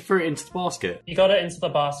actually threw it into the basket? You got it into the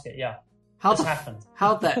basket, yeah. How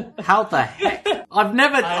the heck? I've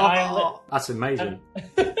never... that's amazing.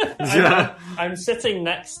 I'm sitting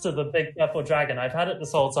next to the big purple dragon. I've had it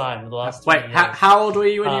this whole time, the last 20 years. How old were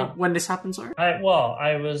you when this happened, sorry? I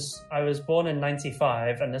was born in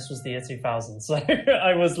 95, and this was the year 2000, so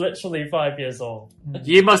I was literally 5 years old.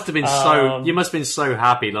 You must have been so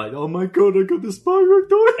happy, like, oh my god, I got the Spyro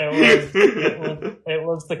toy. It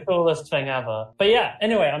was the coolest thing ever. But yeah,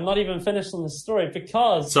 anyway, I'm not even finished on the story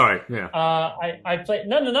because... Sorry, yeah. I played...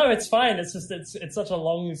 No, it's fine. It's just, it's such a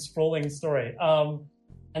long, sprawling story.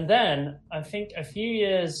 And then I think a few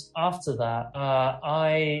years after that,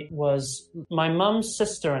 my mum's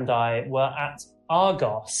sister and I were at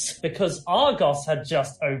Argos because Argos had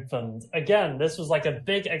just opened. Again, this was like a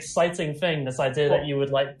big, exciting thing, this idea that you would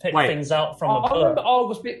like pick things out from a book. I remember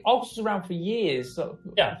Argos was around for years. So,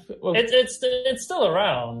 yeah, it's still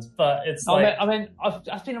around, but it's like... I mean,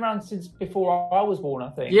 I've been around since before I was born,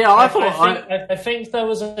 I think. Yeah, I think there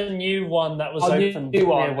was a new one that was opened near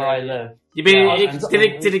where I live. You mean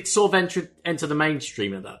did it sort of enter the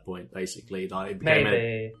mainstream at that point? Basically, like it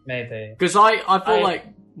maybe. Because I thought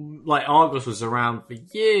like Argos was around for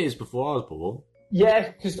years before I was born.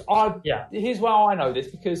 Yeah, because here's why I know this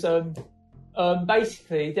because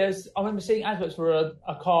basically I remember seeing adverts for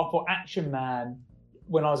a car for Action Man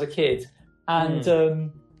when I was a kid, and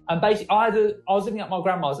basically I was living at my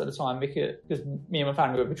grandma's at the time because me and my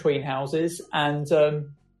family were between houses, and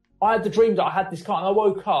I had the dream that I had this car, and I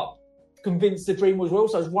woke up convinced the dream was real,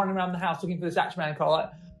 so I was running around the house looking for this Action Man car,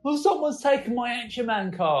 like, well, someone's taken my Action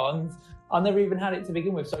Man car, and I never even had it to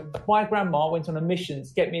begin with. So my grandma went on a mission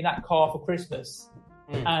to get me that car for Christmas,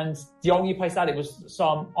 and the only place I had it was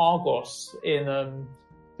some Argos in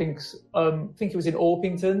think it was in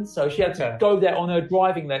Orpington, so she had to go there on her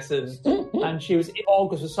driving lesson, and she was in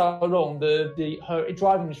August for so long. Her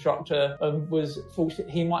driving instructor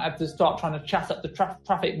he might have to start trying to chat up the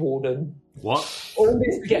traffic warden. What? All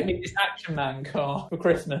this to get me this Action Man car for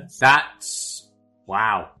Christmas. That's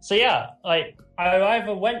wow. So yeah, like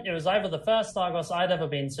it was either the first Argos I'd ever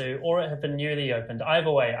been to, or it had been newly opened. Either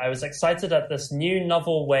way, I was excited at this new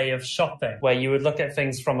novel way of shopping, where you would look at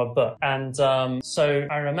things from a book. And so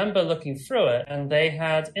I remember looking through it, and they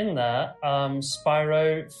had in there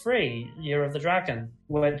Spyro 3, Year of the Dragon,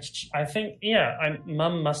 which I think,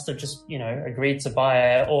 Mum must have just, agreed to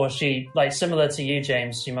buy it, or she, like, similar to you,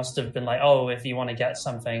 James, she must have been like, oh, if you want to get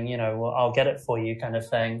something, well, I'll get it for you, kind of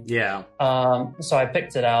thing. Yeah. So I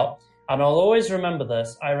picked it out. And I'll always remember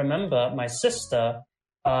this. I remember my sister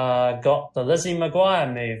got the Lizzie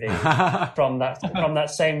McGuire movie from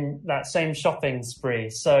that same shopping spree.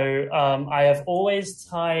 So I have always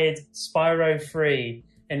tied Spyro 3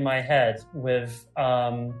 in my head with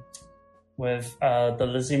the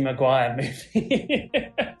Lizzie McGuire movie.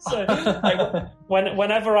 So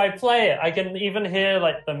whenever I play it, I can even hear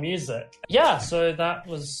like the music. Yeah, so that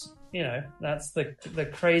was. That's the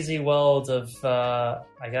crazy world of,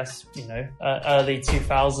 I guess, early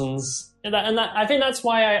 2000s. And I think that's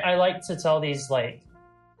why I like to tell these, like,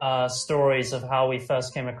 stories of how we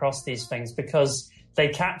first came across these things, because they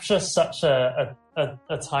capture such a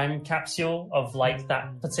time capsule of, like,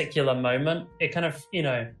 that particular moment. It kind of,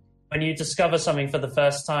 when you discover something for the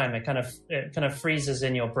first time, it kind of freezes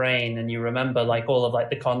in your brain, and you remember, like, all of, like,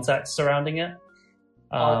 the context surrounding it.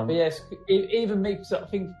 But yes, even me, I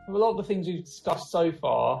think a lot of the things we've discussed so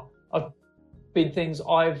far have been things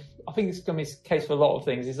I think it's going to be the case for a lot of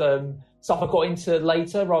things, is stuff I got into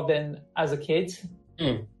later rather than as a kid.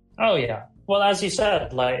 Mm. Oh, yeah. Well, as you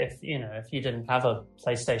said, like, if you didn't have a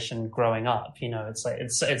PlayStation growing up, it's like,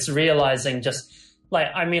 it's realizing just, like,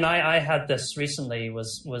 I mean, I had this recently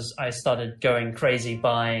was I started going crazy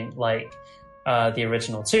buying, like, the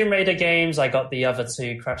original Tomb Raider games. I got the other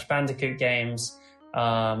two Crash Bandicoot games.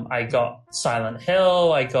 I got Silent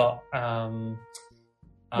Hill. I got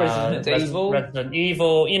Resident Evil. Resident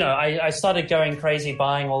Evil. I started going crazy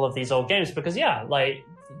buying all of these old games because, like,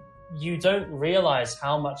 you don't realize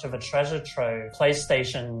how much of a treasure trove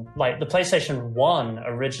PlayStation, like the PlayStation 1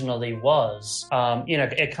 originally was.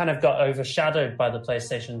 It kind of got overshadowed by the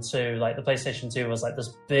PlayStation 2. Like, the PlayStation 2 was like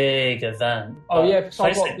this big event. Oh, yeah, because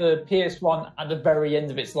I got the PS1 at the very end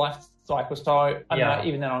of its life cycle. So,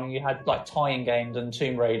 even then on, you had like tie-in games and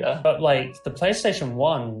Tomb Raider. But like the PlayStation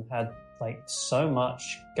 1 had like so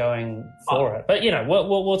much going for it. But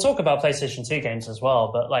we'll talk about PlayStation 2 games as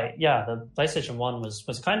well. But like, the PlayStation 1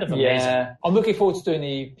 was kind of amazing. Yeah, I'm looking forward to doing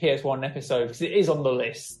the PS1 episode because it is on the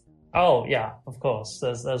list. Oh yeah, of course.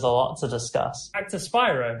 There's a lot to discuss. Back to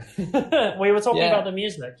Spyro. We were talking about the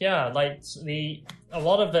music. Yeah, like a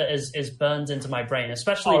lot of it is burned into my brain,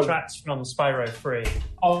 especially tracks from Spyro 3.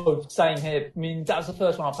 Oh, same here. I mean, that was the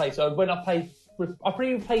first one I played. So when I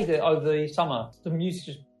pretty played it over the summer. The music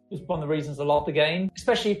just was one of the reasons I loved the game.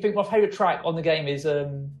 Especially, I think my favourite track on the game is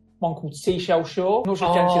one called Seashell Shore. I'm not sure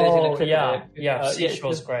if there's in a clip of it.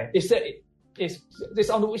 Seashell's great. It's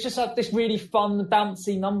just like this really fun,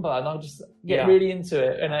 bouncy number, and I just get really into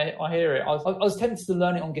it. And I hear it. I was tempted to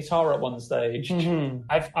learn it on guitar at one stage.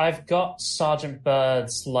 Mm-hmm. I've got Sergeant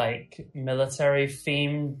Bird's like military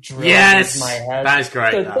theme drilled into my head. That is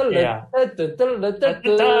great.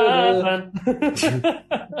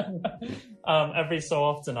 Every so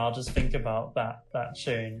often, I'll just think about that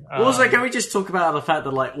tune. Also, can we just talk about the fact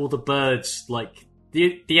that like all the birds, like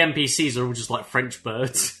the NPCs are all just like French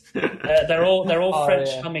birds. They're all French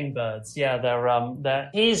hummingbirds. Yeah,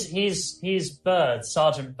 he's Bird,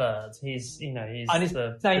 Sergeant Bird. He's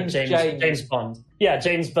the James Bond. Yeah,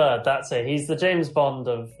 James Bird. That's it. He's the James Bond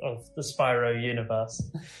of the Spyro universe.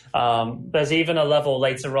 There's even a level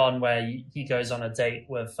later on where he goes on a date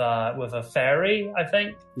with a fairy, I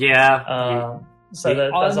think. Yeah.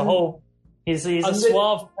 There's a whole. He's a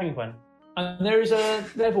suave penguin. And there is a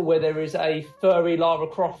level where there is a furry Lara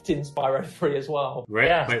Croft in Spyro 3 as well.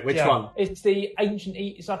 Wait, which one? It's the ancient.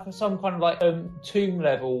 It's like some kind of like tomb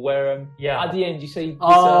level where at the end you see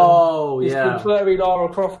this, this furry Lara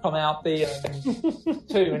Croft come out the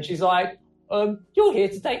tomb, and she's like, you're here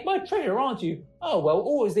to take my treasure, aren't you? Oh, well,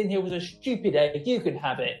 all was in here was a stupid egg. You can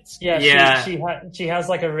have it. Yeah. She has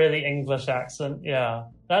like a really English accent. Yeah.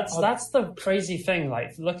 That's the crazy thing.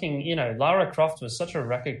 Like looking, Lara Croft was such a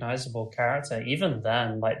recognizable character even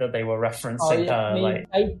then. Like that they were referencing her.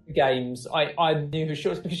 Games. I knew who she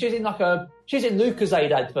was because she's in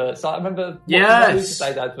LucasAid adverts. I remember watching Yes. the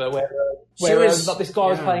LucasAid advert where this guy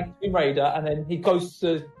was playing Tomb Raider, and then he pulls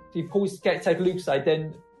to take LucasAid.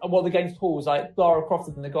 Then while the game's paused, like Lara Croft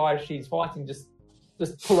and the guy she's fighting just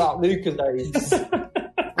pull out LucasAid.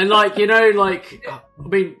 And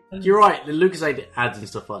you're right, the LucasAid ads and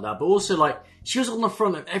stuff like that, but also she was on the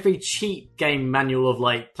front of every cheap game manual of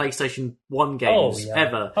PlayStation 1 games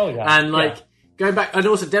ever. Oh yeah. And going back, and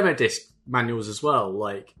also demo disc manuals as well.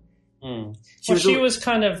 She was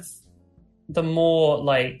kind of the more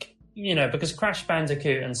because Crash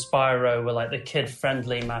Bandicoot and Spyro were the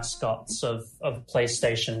kid-friendly mascots of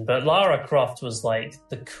PlayStation, but Lara Croft was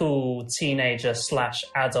the cool teenager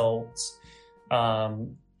 / adult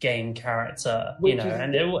game character,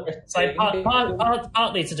 and it's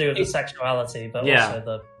partly to do with the sexuality, but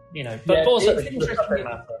also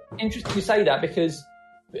interesting you say that because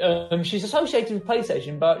she's associated with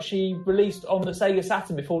PlayStation, but she released on the Sega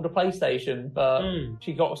Saturn before the PlayStation, but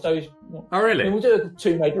she got those. Oh, really? We'll do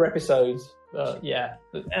 2 major episodes. She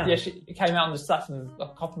came out on the Saturn a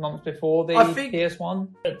couple of months before the PS1.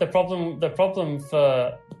 The problem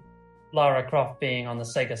for Lara Croft being on the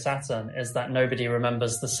Sega Saturn is that nobody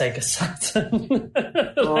remembers the Sega Saturn.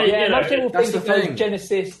 Most people think of those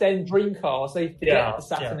Genesis, then Dreamcast. They forget the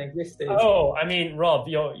Saturn existed. Oh, I mean, Rob,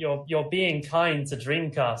 you're being kind to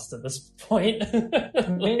Dreamcast at this point.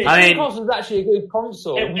 Dreamcast was actually a good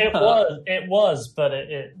console. It was, but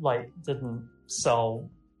it didn't sell.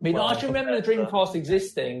 I mean, I actually remember the Dreamcast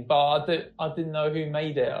existing, but I didn't know who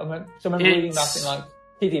made it. I remember reading that in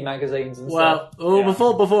kiddie magazines and stuff.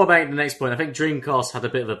 Before I make the next point, I think Dreamcast had a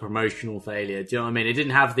bit of a promotional failure. Do you know what I mean? It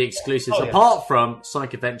didn't have the exclusives apart from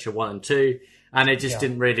Sonic Adventure 1 and 2, and it just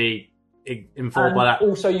didn't really inform by that.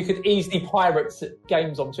 Also, you could easily pirate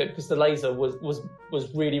games onto it because the laser was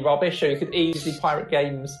really rubbish, so you could easily pirate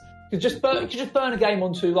games. You could just burn a game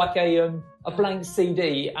onto a blank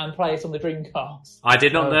CD and play it on the Dreamcast. I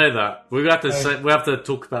did not know that. We have to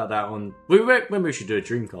talk about that on. When we should do a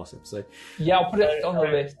Dreamcast episode. Yeah, I'll put it on the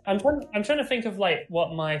list. I'm trying to think of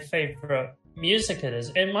what my favorite music it is.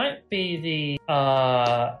 It might be the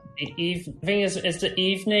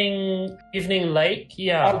Evening Lake.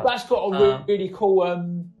 Yeah, oh, that's got a really cool.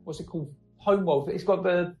 What's it called? Homeworld. It's got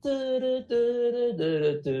the.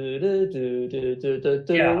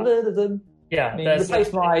 Yeah, I mean,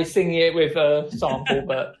 replace my singing it with a sample,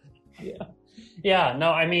 but yeah.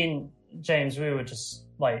 No, I mean, James, we were just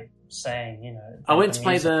saying, I went to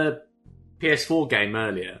play the PS4 game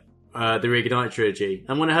earlier, the Reignite trilogy,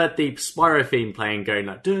 and when I heard the Spyro theme playing, going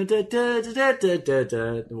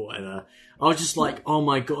whatever, I was just oh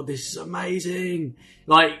my god, this is amazing!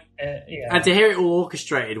 And to hear it all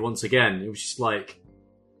orchestrated once again, it was just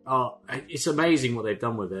it's amazing what they've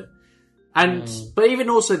done with it. And but even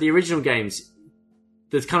also the original games,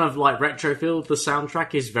 there's kind of retro feel. The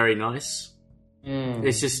soundtrack is very nice.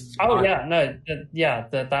 It's just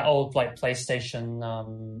that old PlayStation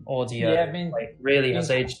audio. Yeah, I mean, really has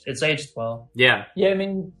aged. It's aged well. Yeah. I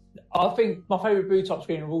mean, I think my favourite boot up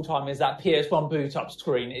screen of all time is that PS1 boot up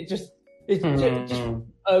screen.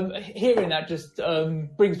 Hearing that just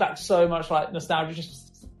brings back so much nostalgia.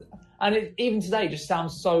 And it even today just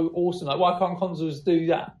sounds so awesome. Why can't consoles do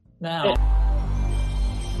that now?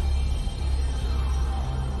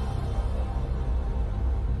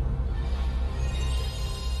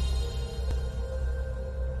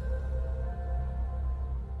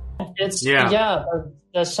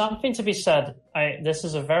 There's something to be said. This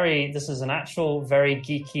is an actual very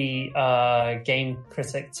geeky game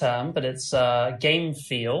critic term, but it's game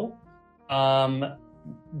feel.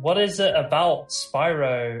 What is it about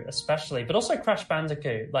Spyro especially, but also Crash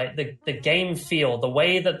Bandicoot? The game feel, the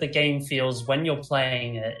way that the game feels when you're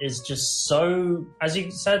playing it is just so, as you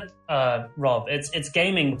said, Rob, it's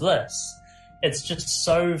gaming bliss. It's just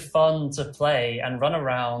so fun to play and run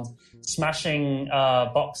around smashing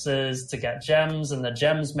boxes to get gems, and the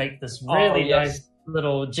gems make this really nice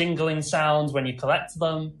little jingling sound when you collect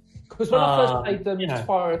them. Because when I first played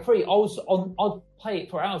Spyro 3, I'd play it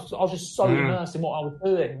for hours because I was just so immersed in what I was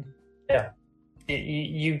doing. Yeah.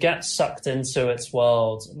 You get sucked into its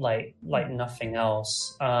world like nothing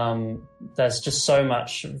else. There's just so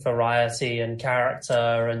much variety and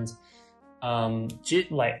character, and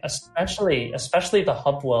especially the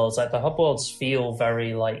hub worlds. The hub worlds feel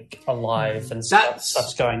very alive, and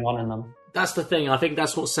stuff's going on in them. that's the thing. I think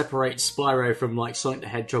that's what separates Spyro from like Sonic the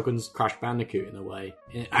Hedgehog and Crash Bandicoot in a way,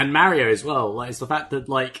 and Mario as well. Like, it's the fact that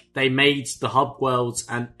like they made the hub worlds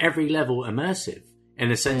and every level immersive in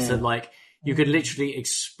the sense that like you could literally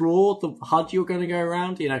explore the HUD you're going to go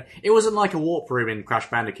around. You know, it wasn't like a warp room in Crash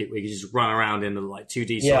Bandicoot where you could just run around in the like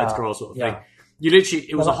 2D side scroll sort of thing. You literally,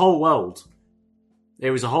 it was a whole world. It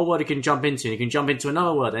was a whole world you can jump into. You can jump into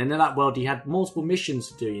another world, and in that world you had multiple missions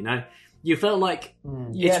to do. You know, you felt like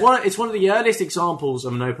it's one of the earliest examples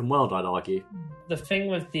of an open world, I'd argue. The thing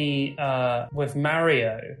with with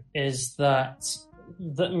Mario is that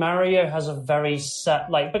Mario has a very set,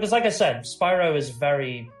 because like I said, Spyro is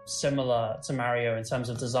very similar to Mario in terms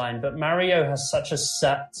of design, but Mario has such a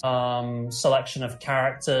set selection of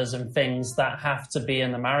characters and things that have to be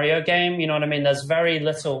in the Mario game. You know what I mean? There's very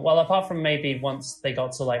little, well, apart from maybe once they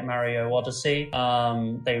got to like Mario Odyssey,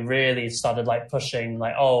 they really started like pushing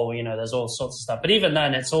like, oh, you know, there's all sorts of stuff. But even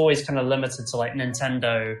then, it's always kind of limited to like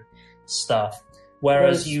Nintendo stuff.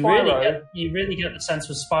 Whereas you really get the sense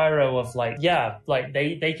with Spyro of like,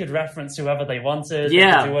 they could reference whoever they wanted,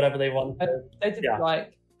 they could do whatever they wanted. They did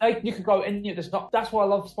you could go any of this. That's why I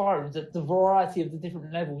love Spyro, the variety of the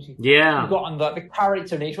different levels you've got, and like the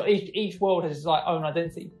character in each world has its like own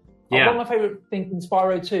identity. One of my favourite things in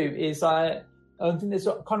Spyro 2 is I think there's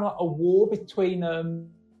kind of like a war between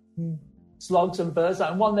slugs and birds.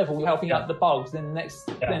 Like in one level you're helping out the bugs, then the next,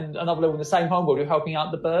 then another level in the same homeworld you're helping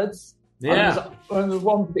out the birds. Yeah. And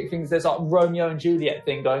one big thing is there's like Romeo and Juliet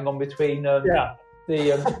thing going on between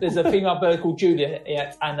there's a female bird called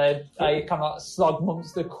Juliet and a kind of like slug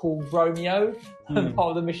monster called Romeo. And part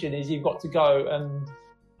of the mission is you've got to go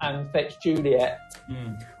and fetch Juliet.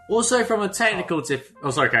 Also, from a technical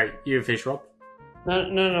okay, you finished, Rob?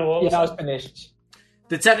 No. What I was finished.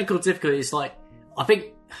 The technical difficulty is like, I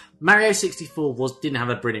think Mario 64 didn't have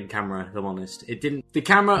a brilliant camera, if I'm honest. It didn't. The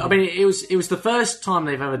camera, I mean, it was the first time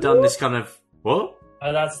they've ever done this kind of what?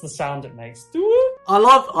 Oh, that's the sound it makes. I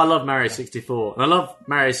love Mario 64, and I love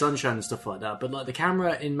Mario Sunshine and stuff like that. But like the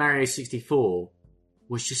camera in Mario 64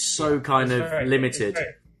 was just so kind of limited.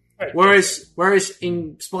 Whereas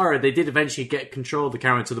in Spyro, they did eventually get control of the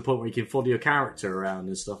camera to the point where you can follow your character around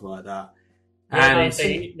and stuff like that. And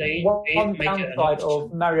one downside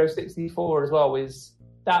of Mario 64 as well is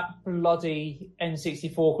that bloody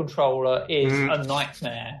N64 controller is a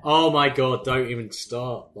nightmare. Oh my god, don't even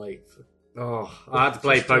start. Like, I had to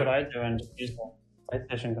play Pokemon. What I do and just use my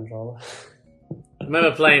PlayStation controller. I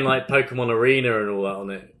remember playing like Pokemon Arena and all that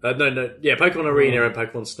on it. Pokemon Arena and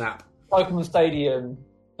Pokemon Snap. Pokemon Stadium.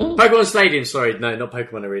 Pokemon Stadium, sorry. No, not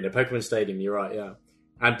Pokemon Arena. Pokemon Stadium, you're right, yeah.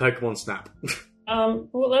 And Pokemon Snap.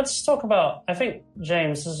 Well, let's talk about, I think,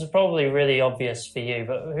 James, this is probably really obvious for you,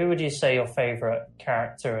 but who would you say your favourite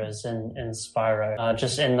character is in Spyro?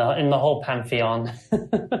 Just in the whole pantheon.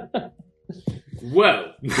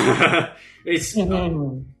 Well, it's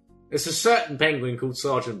a certain penguin called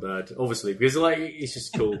Sergeant Bird, obviously, because like he's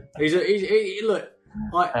just cool. He's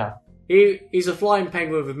a flying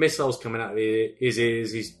penguin with missiles coming out of his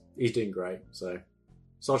ears. He's doing great. So,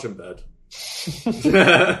 Sergeant Bird.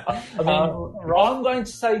 I mean, I'm going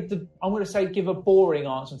to say give a boring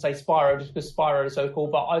answer and say Spyro, just because Spyro is so cool.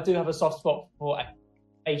 But I do have a soft spot for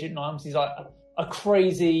Agent Nimes. He's like a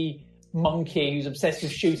crazy monkey who's obsessed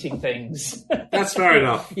with shooting things. That's fair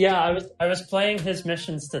enough. Yeah, I was playing his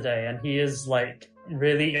missions today, and he is like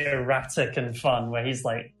really erratic and fun, where he's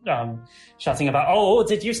like shouting about, "Oh,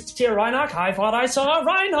 did you see a Rhynoc? I thought I saw a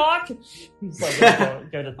Rhynoc." He's like,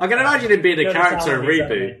 go to, I can imagine him being a character in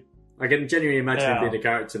Reboot. I can genuinely imagine him being a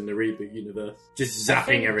character in the Reboot universe, just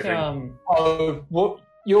zapping everything.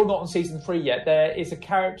 You're not on season 3 yet. There is a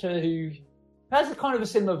character who has a kind of a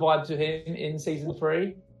similar vibe to him in season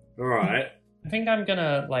 3. All right. I think I'm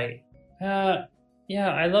gonna I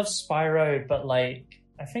love Spyro, but like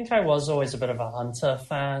I think I was always a bit of a Hunter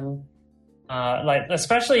fan.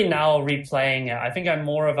 Especially now replaying it, I think I'm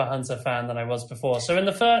more of a Hunter fan than I was before. So in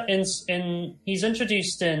the he's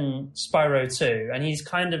introduced in Spyro 2, and he's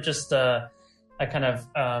kind of just a kind of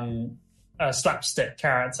a slapstick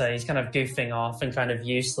character. He's kind of goofing off and kind of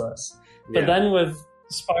useless. But then with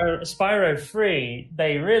Spyro 3,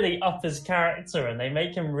 they really up his character and they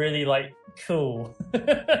make him really like cool.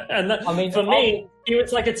 And for me, he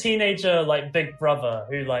was like a teenager, like big brother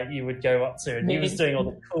who like you would go up to, and he was doing all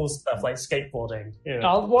the cool stuff like skateboarding.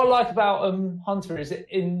 What I like about Hunter is that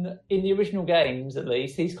in the original games, at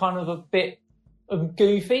least, he's kind of a bit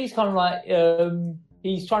goofy. He's kind of like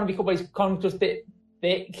he's trying to be cool, but he's kind of just a bit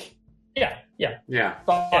thick. Yeah.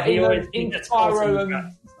 But in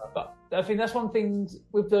Spyro, but I think that's one thing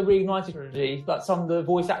with the Reignited trilogy, like some of the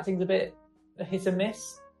voice acting's a bit hit and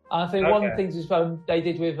miss. I think one of the things they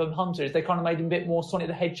did with Hunter is they kind of made him a bit more Sonic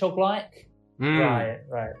the Hedgehog-like. Right.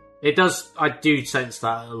 It does. I do sense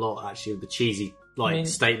that a lot, actually, with the cheesy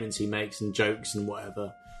statements he makes and jokes and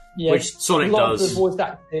whatever. Yeah, which Sonic a lot does. Of the voice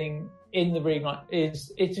acting in the Reignite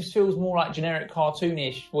it just feels more like generic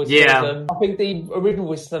cartoonish voices. Yeah. I think the original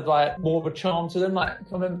voices have like more of a charm to them. Like, I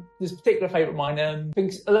remember this particular favourite of mine. I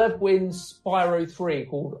think it's Wins Spyro 3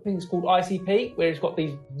 it's called Icy Peak, where it's got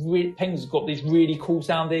these Penguins got these really cool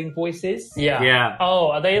sounding voices. Yeah.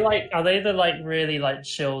 Oh, are they the like really like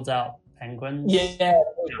chilled out penguins? Yeah,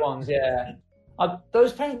 those ones. Yeah.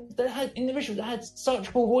 Those penguins in the original they had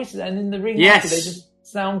such cool voices, and in the Reignite they just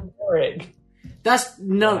sound generic. That's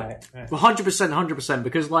 100%,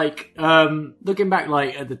 because like looking back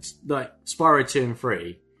like at the Spyro 2 and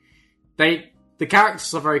 3, the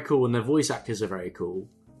characters are very cool and the voice actors are very cool.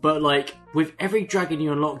 But like with every dragon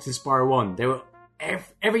you unlocked in Spyro 1, they were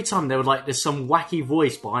every time they were like there's some wacky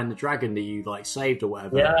voice behind the dragon that you like saved or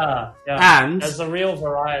whatever. Yeah. And there's a real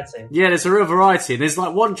variety. Yeah, there's a real variety. And there's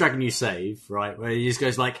like one dragon you save, right, where he just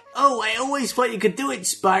goes like, "Oh, I always thought you could do it,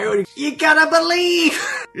 Spyro. You gotta believe."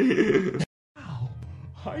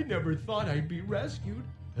 I never thought I'd be rescued,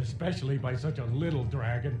 especially by such a little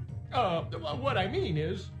dragon. What I mean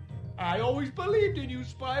is, I always believed in you,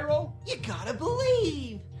 Spyro. You gotta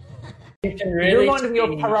believe. You can really reminded me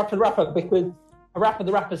of Parappa the Rapper, because Parappa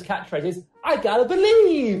the Rapper's catchphrase is, "I gotta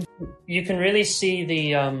believe." You can really see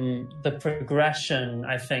the progression,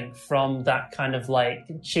 I think, from that kind of like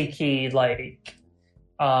cheeky, like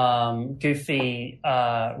goofy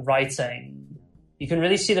writing. You can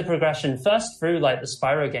really see the progression first through like the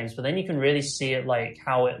Spyro games, but then you can really see it like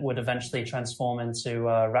how it would eventually transform into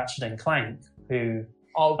Ratchet and Clank, who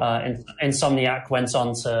Insomniac went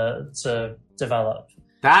on to develop.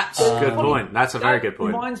 That's a good point. That's a very good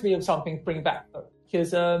point. It reminds me of something to bring back,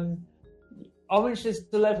 because I mentioned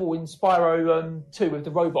the level in Spyro 2 with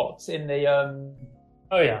the robots in the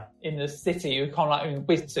in the city who kind of like in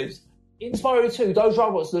business suits. In Spyro 2, those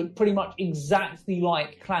robots look pretty much exactly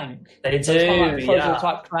like Clank. They do, kind of like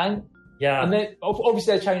prototype Clank. Yeah. And then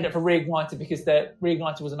obviously they changed it for Reignited because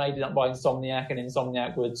Reignited was made up by Insomniac, and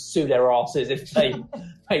Insomniac would sue their asses if they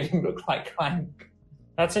made him look like Clank.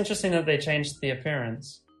 That's interesting that they changed the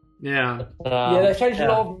appearance. Yeah. They changed a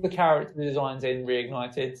lot of the character designs in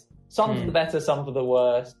Reignited. Some for the better, some for the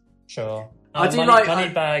worse. Sure. I do like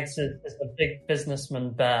Moneybags is a big businessman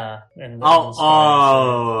bear in the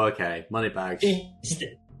okay. Moneybags. He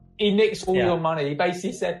nicks all your money. He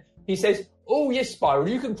basically says, "Oh yes, Spyro,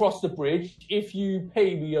 you can cross the bridge if you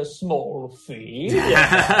pay me a small fee."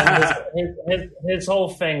 His whole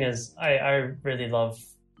thing is, I really love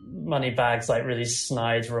Moneybags' like really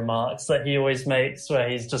snide remarks that he always makes, where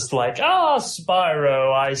he's just like,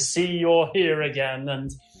 Spyro, I see you're here again,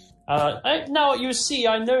 and now you see,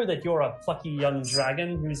 I know that you're a plucky young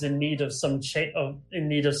dragon who's in need of some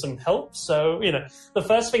help. So the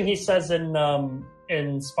first thing he says in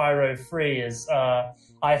Spyro 3 is, "I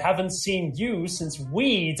haven't seen you since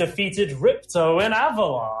we defeated Ripto in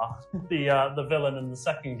Avalar," the villain in the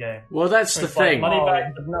second game. Well, that's the thing.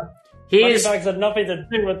 Moneybags had nothing to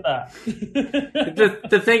do with that.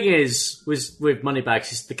 the thing is, with Moneybags,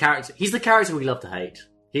 he's the character we love to hate.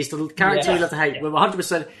 He's the character we love to hate. We're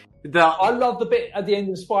 100%. I love the bit at the end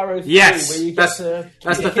of Spyro 3 yes, where you that's the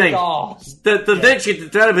thing. Literally, the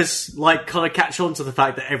developers like kind of catch on to the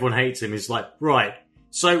fact that everyone hates him. Is like, right,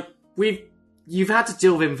 so you've had to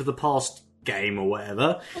deal with him for the past game or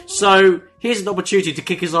whatever. So here's an opportunity to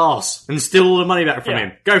kick his ass and steal all the money back from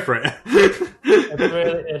him. Go for it.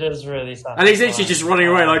 It is really sad. And he's literally just running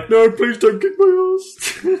away like, "No, please don't kick my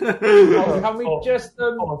ass." Can we just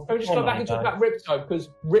go back and talk about Ripto, because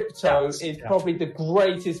Ripto is probably the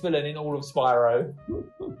greatest villain in all of Spyro.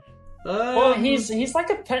 Well, he's like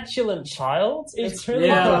a petulant child. He's really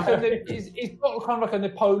he's got kind of like a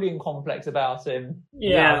Napoleon complex about him.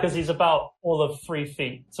 Yeah, because he's about all of 3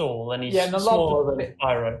 feet tall, and he's smaller than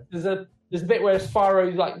Spyro. There's a bit where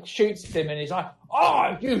Spyro like shoots at him, and he's like,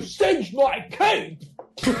 you singed my cape!"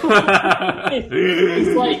 He's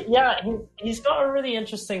like, he's got a really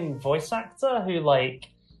interesting voice actor who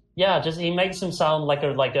he makes him sound like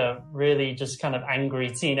a really just kind of angry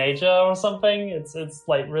teenager or something. It's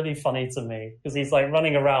like really funny to me because he's like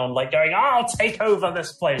running around like going, "I'll take over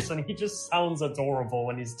this place," and he just sounds adorable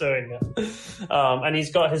when he's doing it. And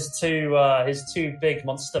he's got his two big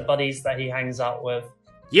monster buddies that he hangs out with.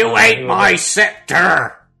 You ate my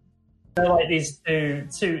scepter! They're like these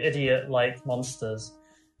two idiot-like monsters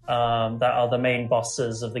that are the main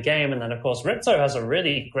bosses of the game. And then, of course, Ripto has a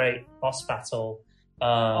really great boss battle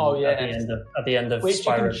at the end of which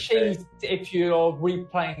Spyro. you can cheat if you're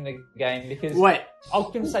replaying the game, because Wait. I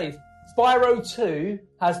was going to say Spyro 2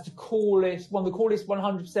 has one of the coolest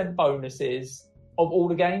 100% bonuses of all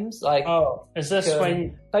the games. Like, is this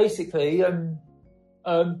when basically,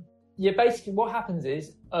 basically what happens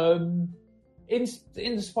is, in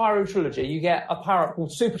the Spyro trilogy, you get a power-up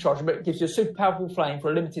called Supercharger, but it gives you a super powerful flame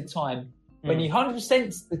for a limited time. When you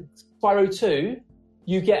 100% the Spyro 2,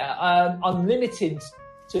 you get unlimited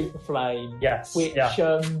super flame. Yes. Which,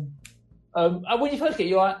 and when you first get it,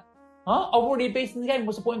 you're like, huh? I've already beaten the game.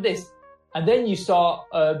 What's the point of this? And then you start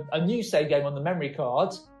a new save game on the memory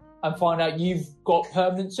card and find out you've got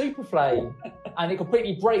permanent super flame. And it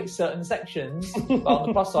completely breaks certain sections. But on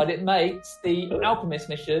the plus side, it makes the Alchemist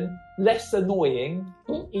mission less annoying,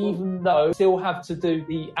 even though you still have to do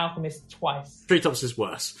the Alchemist twice. Treetops is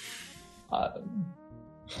worse. The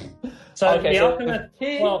Alchemist...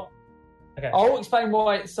 I'll explain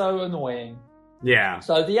why it's so annoying. Yeah.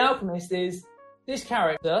 So the Alchemist is this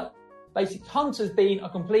character. Basically, Hunter's been a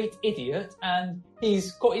complete idiot, and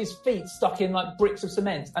he's got his feet stuck in like bricks of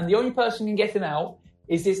cement. And the only person who can get him out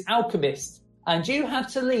is this Alchemist. And you have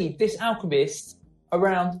to lead this Alchemist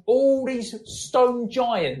around all these stone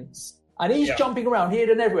giants, and he's jumping around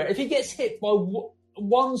here and everywhere. If he gets hit by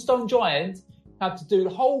one stone giant, you have to do the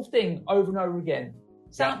whole thing over and over again.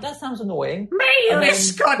 That sounds annoying. May you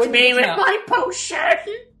escort me with my potion?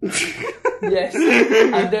 Yes.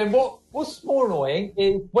 And then what's more annoying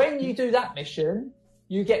is when you do that mission,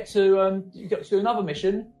 you get to do another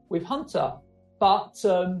mission with Hunter. But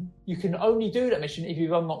you can only do that mission if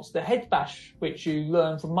you've unlocked the head bash, which you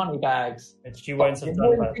learn from Moneybags. Which you won't have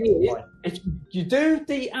done that. If you do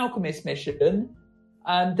the Alchemist mission,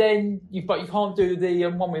 and then you can't do the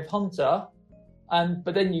one with Hunter,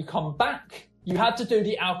 but then you come back, you have to do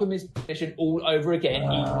the Alchemist mission all over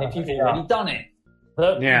again, even if you've already done it.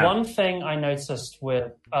 One thing I noticed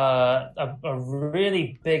with a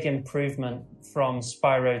really big improvement from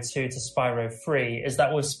Spyro 2 to Spyro 3 is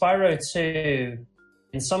that with Spyro 2,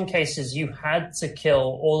 in some cases you had to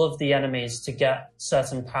kill all of the enemies to get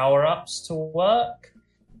certain power-ups to work,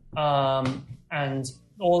 and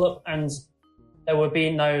there would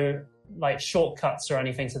be no like shortcuts or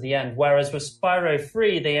anything to the end. Whereas with Spyro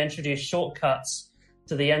 3, they introduced shortcuts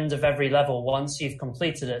to the end of every level once you've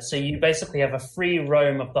completed it. So you basically have a free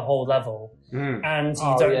roam of the whole level. And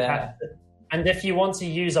you don't have to, and if you want to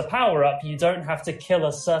use a power-up, you don't have to kill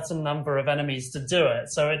a certain number of enemies to do it.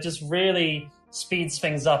 So it just really speeds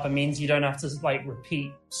things up. It means you don't have to like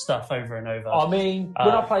repeat stuff over and over. I mean, when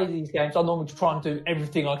I play these games, I normally try and do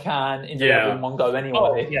everything I can in the level in one go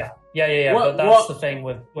anyway. But that's the thing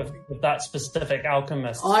with that specific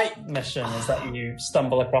Alchemist mission is that you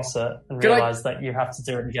stumble across it and realise that you have to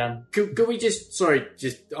do it again. Could we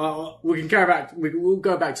we can go back. We'll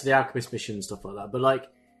go back to the Alchemist mission and stuff like that. But like,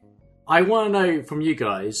 I want to know from you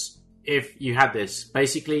guys if you had this.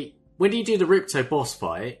 Basically, when you do the Ripto boss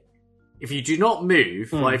fight, if you do not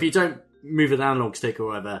move, like if you don't move an analog stick or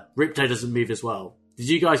whatever, Ripto doesn't move as well. Did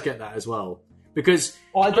you guys get that as well? Because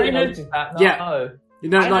I didn't notice that. No. Yeah. You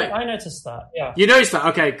know, I noticed that. Yeah. You noticed that?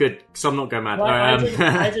 Okay, good. Because I'm not going mad. Well, I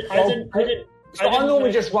didn't. So I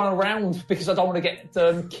normally just run around because I don't want to get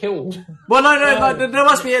killed. Well, no.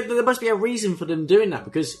 There must be a reason for them doing that,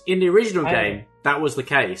 because in the original game that was the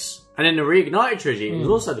case, and in the Reignited trilogy it was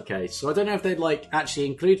also the case. So I don't know if they'd like actually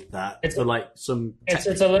included that for like some. It's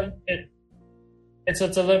a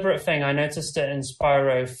deliberate thing. I noticed it in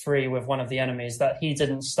Spyro 3 with one of the enemies that he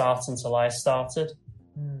didn't start until I started.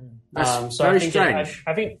 That's so very I think strange.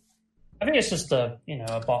 I think it's just a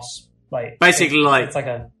basically it's like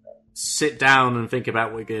a sit down and think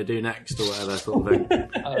about what you're going to do next or whatever sort of thing.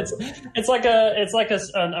 it's like a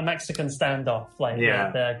Mexican standoff. Like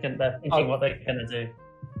they're thinking what they're going to do.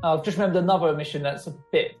 I've just remembered another mission that's a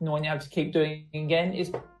bit annoying. You have to keep doing again.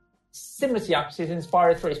 It's similar to the opposite in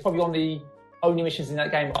Spyro 3. It's probably one of the only missions in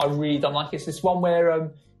that game I really don't like. It's this one where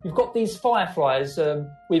you've got these fireflies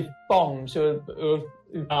with bombs who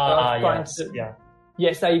are going to.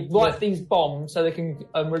 Yes, they light these bombs so they can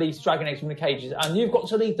release dragon eggs from the cages, and you've got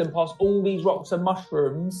to lead them past all these rocks and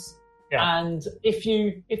mushrooms. Yeah. And if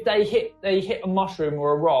they hit a mushroom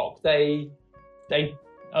or a rock, they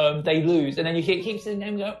lose, and then you keep sitting there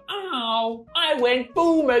and go, "Ow! I went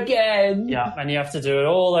boom again." Yeah, and you have to do it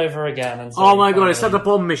all over again. Oh my god! It's like the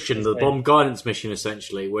bomb mission, the bomb guidance mission,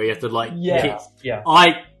 essentially, where you have to like. I'm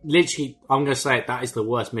going to say it, that is the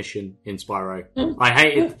worst mission in Spyro. I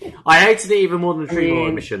hated it even more than the Tree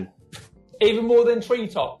Lord mission. Even more than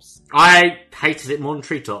Treetops? I hated it more than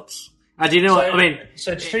Treetops. And do you know what I mean?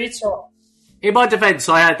 So Treetops... In my defense,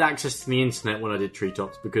 I had access to the internet when I did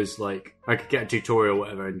Treetops because, like, I could get a tutorial or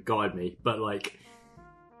whatever and guide me. But, like,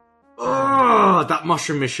 that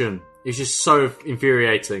mushroom mission is just so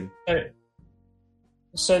infuriating.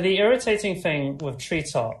 So the irritating thing with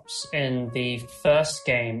Treetops in the first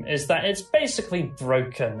game is that it's basically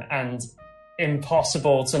broken and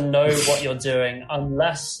impossible to know what you're doing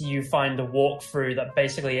unless you find a walkthrough that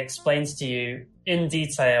basically explains to you in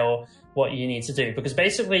detail what you need to do. Because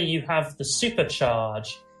basically you have the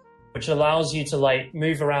supercharge, which allows you to like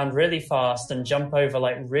move around really fast and jump over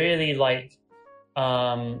like really like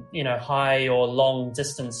high or long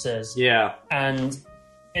distances. Yeah. And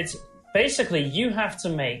it's basically you have to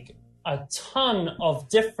make a ton of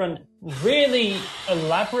different really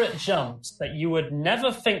elaborate jumps that you would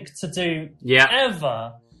never think to do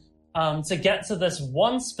ever to get to this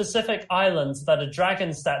one specific island that a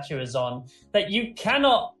dragon statue is on that you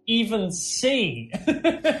cannot even see.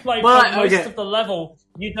 Most of the level,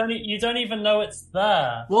 you don't even know it's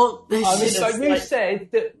there. Well, you said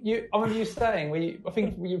that I remember you saying I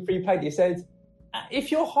think when you pre-played, you said,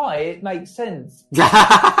 if you're high, it makes sense.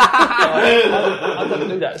 I don't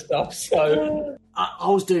do that stuff, so... I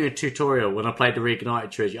was doing a tutorial when I played the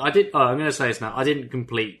Reignited trilogy. I'm going to say this now. I didn't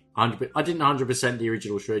complete 100%. I didn't 100% the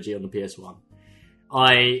original trilogy on the PS1.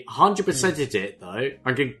 I 100%ed it, though.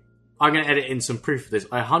 I'm going to edit in some proof of this.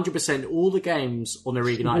 I 100% all the games on the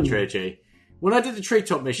Reignited trilogy. When I did the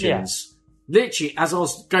Treetop missions, literally, as I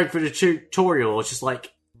was going through the tutorial, I was just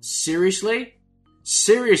like, seriously?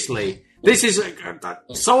 Seriously? This is...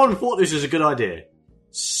 someone thought this was a good idea.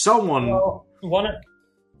 Someone... Well,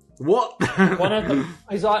 what? One of them.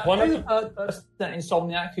 He's like,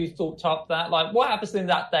 Insomniac who thought up that. Like, what happened to him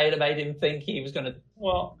that day that made him think he was going to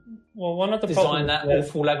one of the design that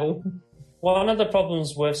awful level? One of the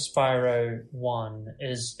problems with Spyro 1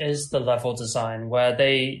 is the level design, where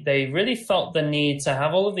they really felt the need to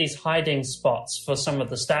have all of these hiding spots for some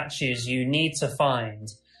of the statues you need to find.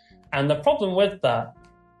 And the problem with that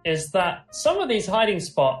is that some of these hiding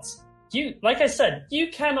spots, like I said,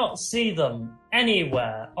 you cannot see them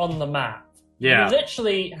anywhere on the map. Yeah. You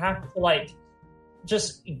literally have to, like,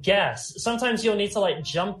 just guess. Sometimes you'll need to, like,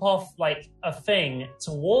 jump off, like, a thing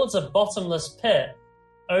towards a bottomless pit,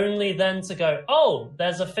 only then to go, oh,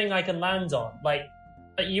 there's a thing I can land on. Like,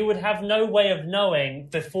 but you would have no way of knowing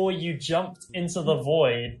before you jumped into the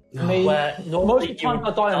void. I mean, most of the times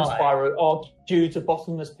I die on Spyro are due to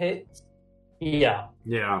bottomless pits. Yeah.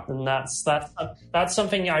 Yeah. And that's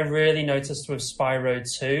something I really noticed with Spyro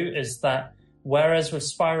 2, is that whereas with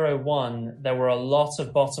Spyro 1, there were a lot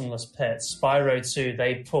of bottomless pits, Spyro 2,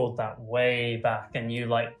 they pulled that way back and you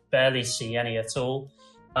like barely see any at all.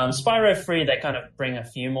 Spyro 3, they kind of bring a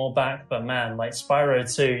few more back, but man, like Spyro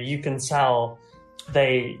 2, you can tell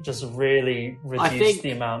they just really reduced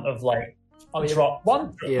the amount of like drop.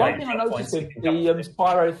 One thing I noticed with the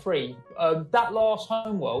Spyro 3, that last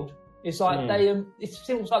homeworld, it's like it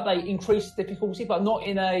feels like they increased difficulty, but not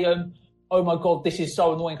in a oh my god, this is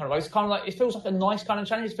so annoying kind of way. It's kind of like, it feels like a nice kind of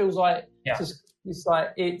challenge. It feels like you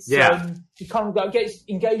kind of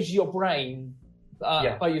engage your brain,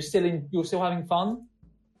 but you're still having fun.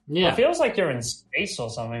 Yeah, it feels like you're in space or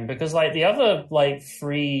something, because like the other like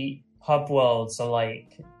 3 hub worlds are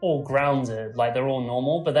like all grounded, like they're all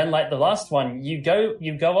normal, but then like the last one, you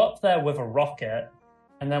go up there with a rocket,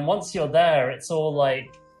 and then once you're there, it's all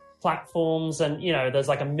like platforms, and there's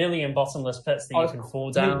like a million bottomless pits that you can fall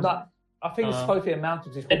down. I think it's supposed to be a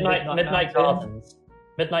mountain. Midnight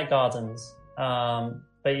Gardens.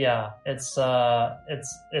 But yeah, it's a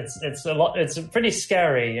lot. It's pretty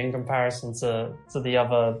scary in comparison to the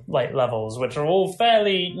other like levels, which are all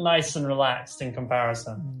fairly nice and relaxed in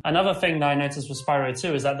comparison. Another thing that I noticed with Spyro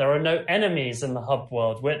 2 is that there are no enemies in the hub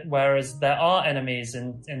world, whereas there are enemies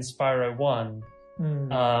in Spyro 1.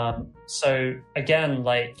 So again,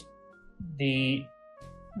 like the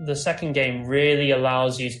second game really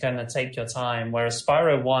allows you to kind of take your time, whereas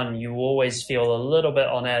Spyro 1, you always feel a little bit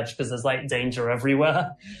on edge because there's like danger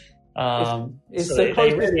everywhere. It's so the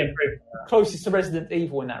they really improved closest to Resident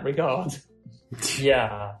Evil in that regard.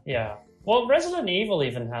 Yeah. Well, Resident Evil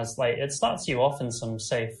even has like, it starts you off in some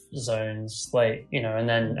safe zones, like,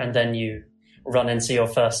 and then you run into your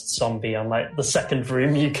first zombie on like the second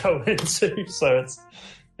room you go into. So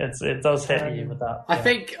it does hit you with that. I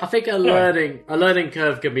think a learning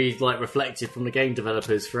curve can be like reflected from the game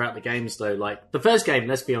developers throughout the games though. Like the first game,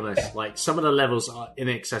 let's be honest, like some of the levels are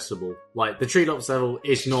inaccessible. Like the Treetops level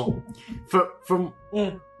is not from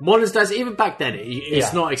modern days, even back then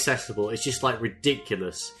it's not accessible. It's just like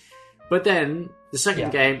ridiculous. But then the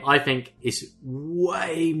second game, I think, is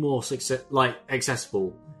way more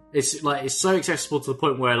accessible. It's so accessible to the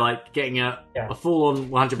point where like getting a full on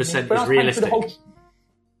 100% is realistic.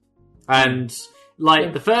 And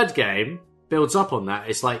like the third game builds up on that.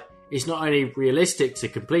 It's like it's not only realistic to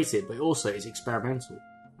complete it, but also it's experimental.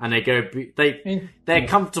 And they're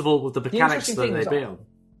comfortable with the mechanics that they build.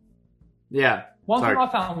 Yeah. One thing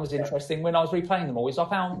I found was interesting when I was replaying them all is I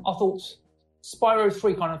thought Spyro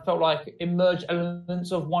 3 kind of felt like it merged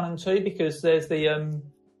elements of 1 and 2 because there's the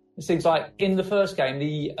it seems like in the first game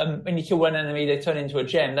when you kill one enemy they turn into a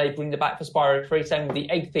gem, they bring it back for Spyro 3, same with the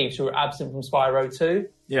egg thieves who were absent from Spyro 2.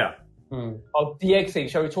 Yeah. The egg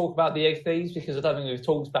thieves, shall we talk about the egg thieves? Because I don't think we've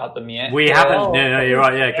talked about them yet. We haven't. No, you're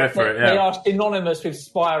right. Yeah, go for it. Yeah. They are synonymous with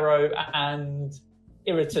Spyro and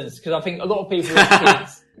irritants because I think a lot of people as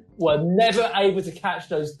kids were never able to catch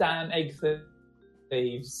those damn egg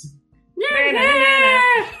thieves.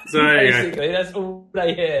 So basically, that's all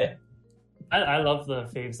they hear. I love the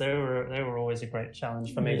thieves. They were always a great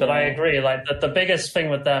challenge for me. But I agree. Like the biggest thing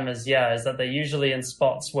with them is that they're usually in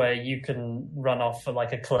spots where you can run off for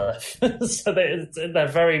like a cliff. So they're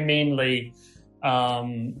very meanly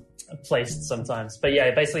placed sometimes. But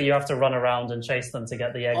yeah, basically you have to run around and chase them to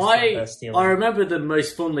get the eggs that they're stealing. I remember them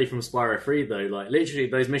most fondly from Spyro 3 though. Like literally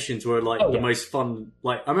those missions were like the most fun.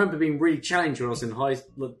 Like I remember being really challenged when I was in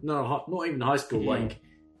not even high school, like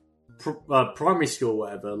primary school or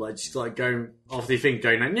whatever. Like just like going after the thing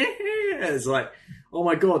going like it's like, oh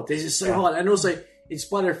my god, this is so hard. And also in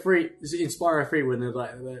Spyro 3 when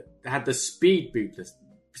they had the speed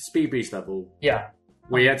boost level. Yeah.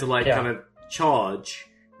 Where you had to like kind of charge.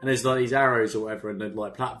 And there's like these arrows or whatever, and the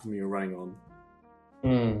like platform you're running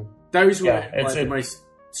on. Those were the most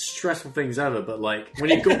stressful things ever. But like when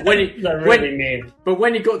you got when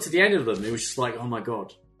you got to the end of them, it was just like, oh my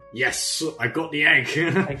god, yes, I got the egg.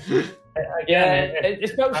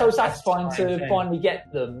 It felt so satisfying to finally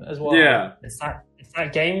get them as well. Yeah, it's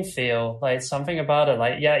that game feel. Like something about it.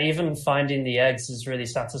 Like even finding the eggs is really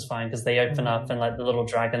satisfying because they open up and like the little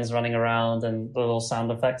dragons running around and the little sound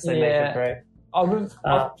effects they make are great. I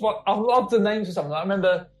love the names of something. I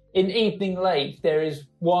remember in Evening Lake, there is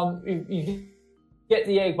one, you get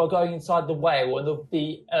the egg by going inside the whale, and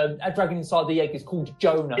a dragon inside the egg is called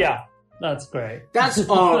Jonah. Yeah, that's great. That's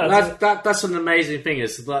an amazing thing.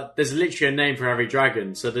 Is that there's literally a name for every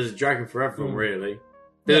dragon, so there's a dragon for everyone, really.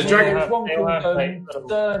 There's one called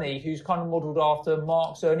Cerny, who's kind of modelled after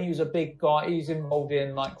Mark Cerny, who's a big guy. He's involved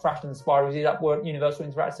in like Crash and Spyro. He's at Universal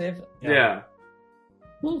Interactive. Yeah.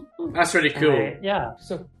 That's really cool.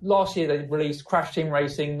 So last year they released Crash Team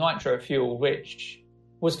Racing Nitro Fuel, which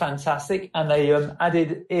was fantastic, and they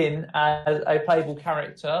added in as a playable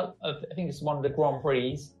character. I think it's one of the Grand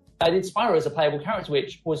Prix. They did Spyro as a playable character,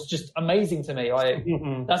 which was just amazing to me.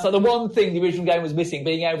 That's like the one thing the original game was missing: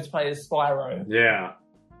 being able to play as Spyro. Yeah,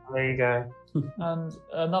 there you go. And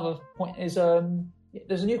another point is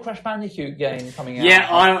there's a new Crash Bandicoot game coming out. Yeah,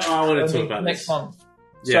 I want to talk about next month.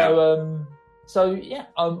 Yeah. So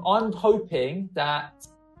I'm hoping that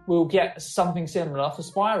we'll get something similar for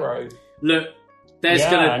Spyro. Look, there's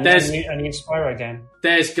a new Spyro game.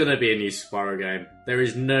 There's gonna be a new Spyro game. There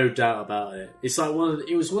is no doubt about it. It's like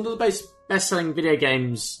it was one of the best-selling video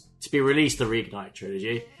games to be released, the Reignite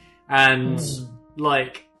trilogy, and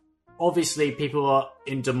like obviously people are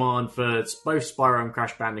in demand for both Spyro and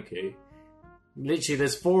Crash Bandicoot. Literally,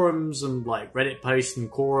 there's forums and like Reddit posts and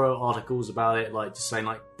Quora articles about it, like just saying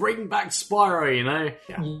like, "Bring back Spyro," you know?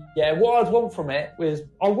 Yeah. What I'd want from it is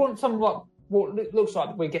I want something like what it looks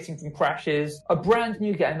like we're getting from Crash is a brand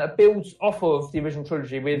new game that builds off of the original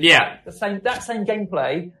trilogy with like, that same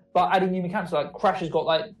gameplay, but adding new mechanics. Like Crash has got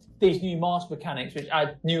like these new master mechanics which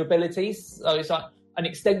add new abilities, so it's like an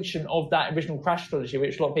extension of that original Crash trilogy,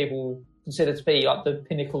 which a lot of people consider to be like the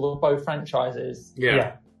pinnacle of both franchises.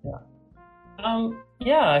 Yeah.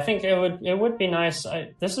 I think it would be nice.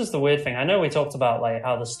 This is the weird thing. I know we talked about like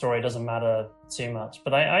how the story doesn't matter too much,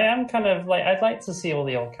 but I am kind of like I'd like to see all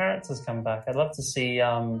the old characters come back. I'd love to see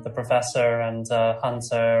the Professor and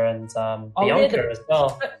Hunter and Bianca as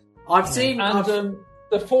well. I've seen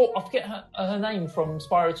the four. I forget her name from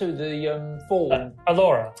Spyro 2. The Fallen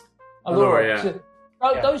Allura. Yeah. So,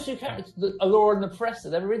 those two characters, Allura and the Professor,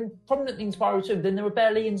 they were prominently in Spyro 2, but then they were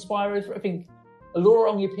barely in Spyro 3. I think Allura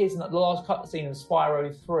only appears in the last cutscene of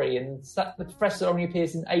Spyro 3, and the Professor only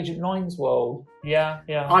appears in Agent 9's world. Yeah.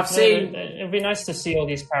 I've seen. It'd be nice to see all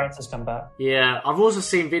these characters come back. Yeah, I've also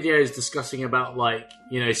seen videos discussing about like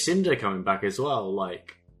Cinder coming back as well,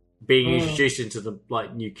 like being introduced into the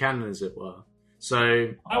like new canon, as it were. So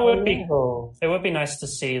that would be cool. It would be nice to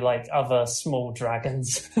see like other small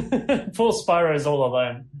dragons. Poor Spyro's all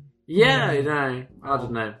alone. Yeah, I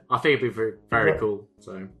don't know. I think it'd be very, very cool.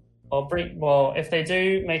 So. Well, if they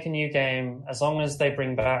do make a new game, as long as they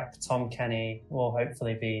bring back Tom Kenny, we'll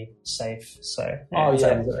hopefully be safe. So, in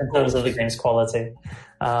terms of the game's quality.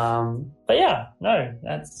 But yeah, no,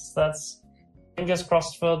 that's fingers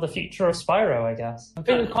crossed for the future of Spyro, I guess. I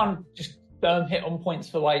think we kind of just hit on points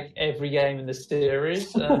for like every game in the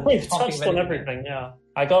series. We've touched on everything. Yeah,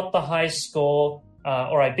 I got the high score.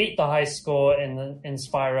 Or I beat the high score in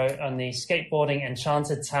Spyro on the skateboarding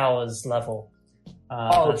Enchanted Towers level.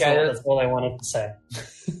 That's all I wanted to say.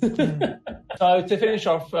 So to finish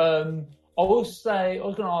off, I was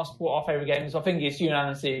going to ask what our favourite game is. I think it's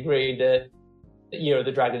unanimously agreed that Year of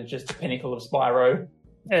the Dragon is just the pinnacle of Spyro.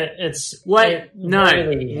 No.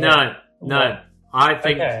 I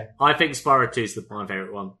think Spyro 2 is my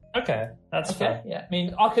favourite one. Okay, that's fair. Yeah, I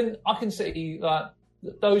mean, I can see like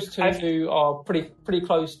those two are pretty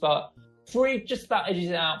close, but 3 just about edges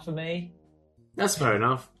it out for me. That's fair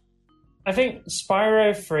enough. I think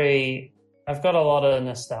Spyro 3, I've got a lot of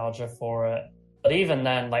nostalgia for it, but even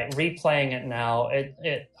then, like replaying it now,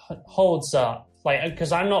 it holds up. Like,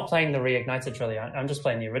 because I'm not playing the Reignited trilogy, I'm just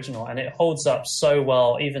playing the original, and it holds up so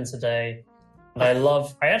well even today. And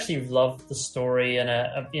I actually love the story in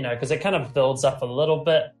it, because it kind of builds up a little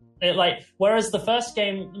bit. Whereas the first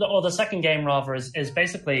game, or the second game rather, is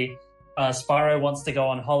basically Spyro wants to go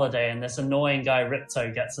on holiday, and this annoying guy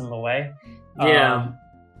Ripto gets in the way. Yeah.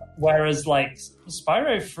 Whereas, like,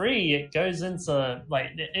 Spyro 3, it goes into,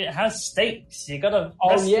 like, it has stakes. You gotta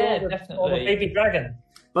definitely. the baby dragon.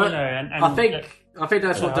 But and I think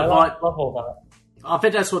that's what divides. I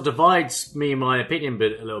think that's what divides me and my opinion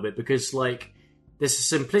a little bit, because, like, there's a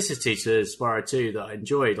simplicity to Spyro 2 that I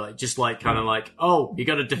enjoyed. Like, just like, kind of like, oh, you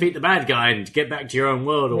gotta defeat the bad guy and get back to your own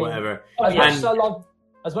world or whatever. As much as I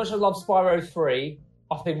love Spyro 3,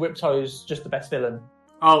 I think Ripto's just the best villain.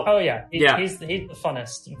 Oh yeah, he's the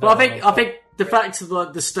funnest. But I think the fact that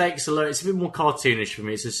like the stakes are low, it's a bit more cartoonish for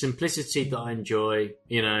me. It's a simplicity that I enjoy,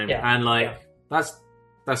 and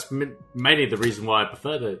that's mainly the reason why I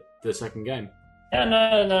prefer the second game. Yeah,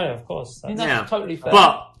 no, of course. That's totally fair.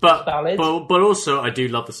 But also I do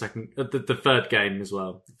love the third game as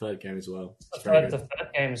well. The third game The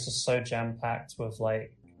third game is just so jam packed with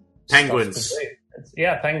like penguins.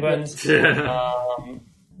 Penguins.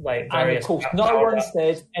 And of course, no one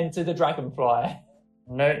said Enter the Dragonfly.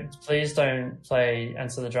 No, please don't play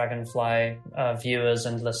Enter the Dragonfly, viewers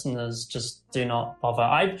and listeners. Just do not bother.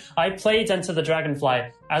 I played Enter the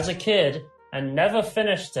Dragonfly as a kid and never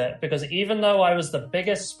finished it because even though I was the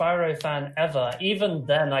biggest Spyro fan ever, even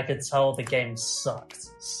then I could tell the game sucked.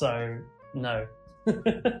 So, no.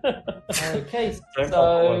 Okay,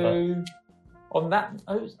 so on that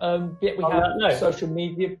note, we have social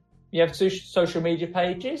media. We have social media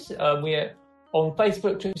pages. We're on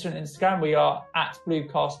Facebook, Twitter, and Instagram. We are at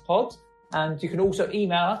BlueCastPod. And you can also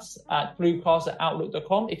email us at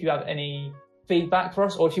bluecast@outlook.com if you have any feedback for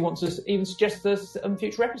us, or if you want to even suggest us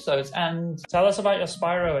future episodes. And tell us about your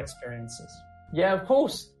Spyro experiences. Yeah, of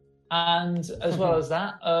course. And as well as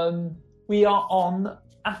that, we are on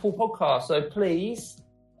Apple Podcasts. So please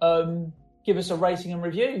give us a rating and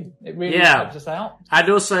review. It really helps us out. And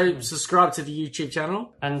also subscribe to the YouTube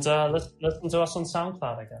channel. And listen to us on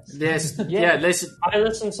SoundCloud, I guess. Yes. Listen. I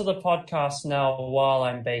listen to the podcast now while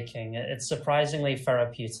I'm baking. It's surprisingly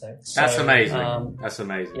therapeutic. So, that's amazing. That's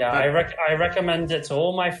amazing. Yeah, I recommend it to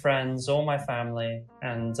all my friends, all my family,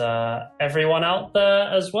 and everyone out there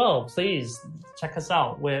as well. Please check us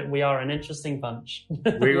out. We are an interesting bunch.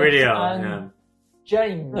 We really are,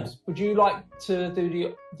 James, would you like to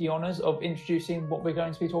do the honours of introducing what we're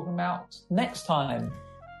going to be talking about next time?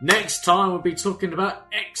 Next time we'll be talking about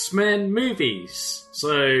X-Men movies.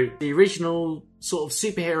 So the original sort of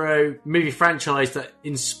superhero movie franchise that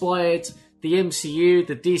inspired the MCU,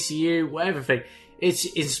 the DCU, whatever thing. It's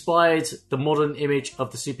inspired the modern image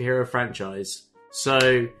of the superhero franchise.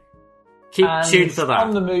 So keep tuned for that. Some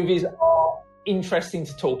of the movies are interesting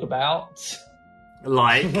to talk about.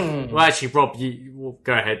 Like, well, actually, Rob, you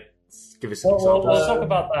go ahead. Give us some examples. We'll talk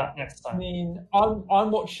about that next time. I mean,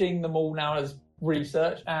 I'm watching them all now as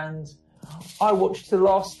research, and I watched The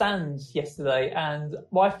Last Stand yesterday, and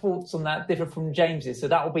my thoughts on that differ from James's, so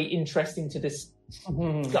that will be interesting to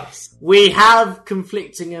discuss. We have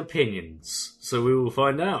conflicting opinions, so we will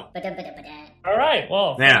find out. All right,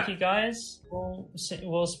 well, thank you guys.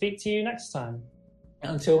 We'll speak to you next time.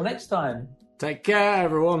 Until next time. Take care,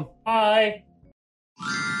 everyone. Bye.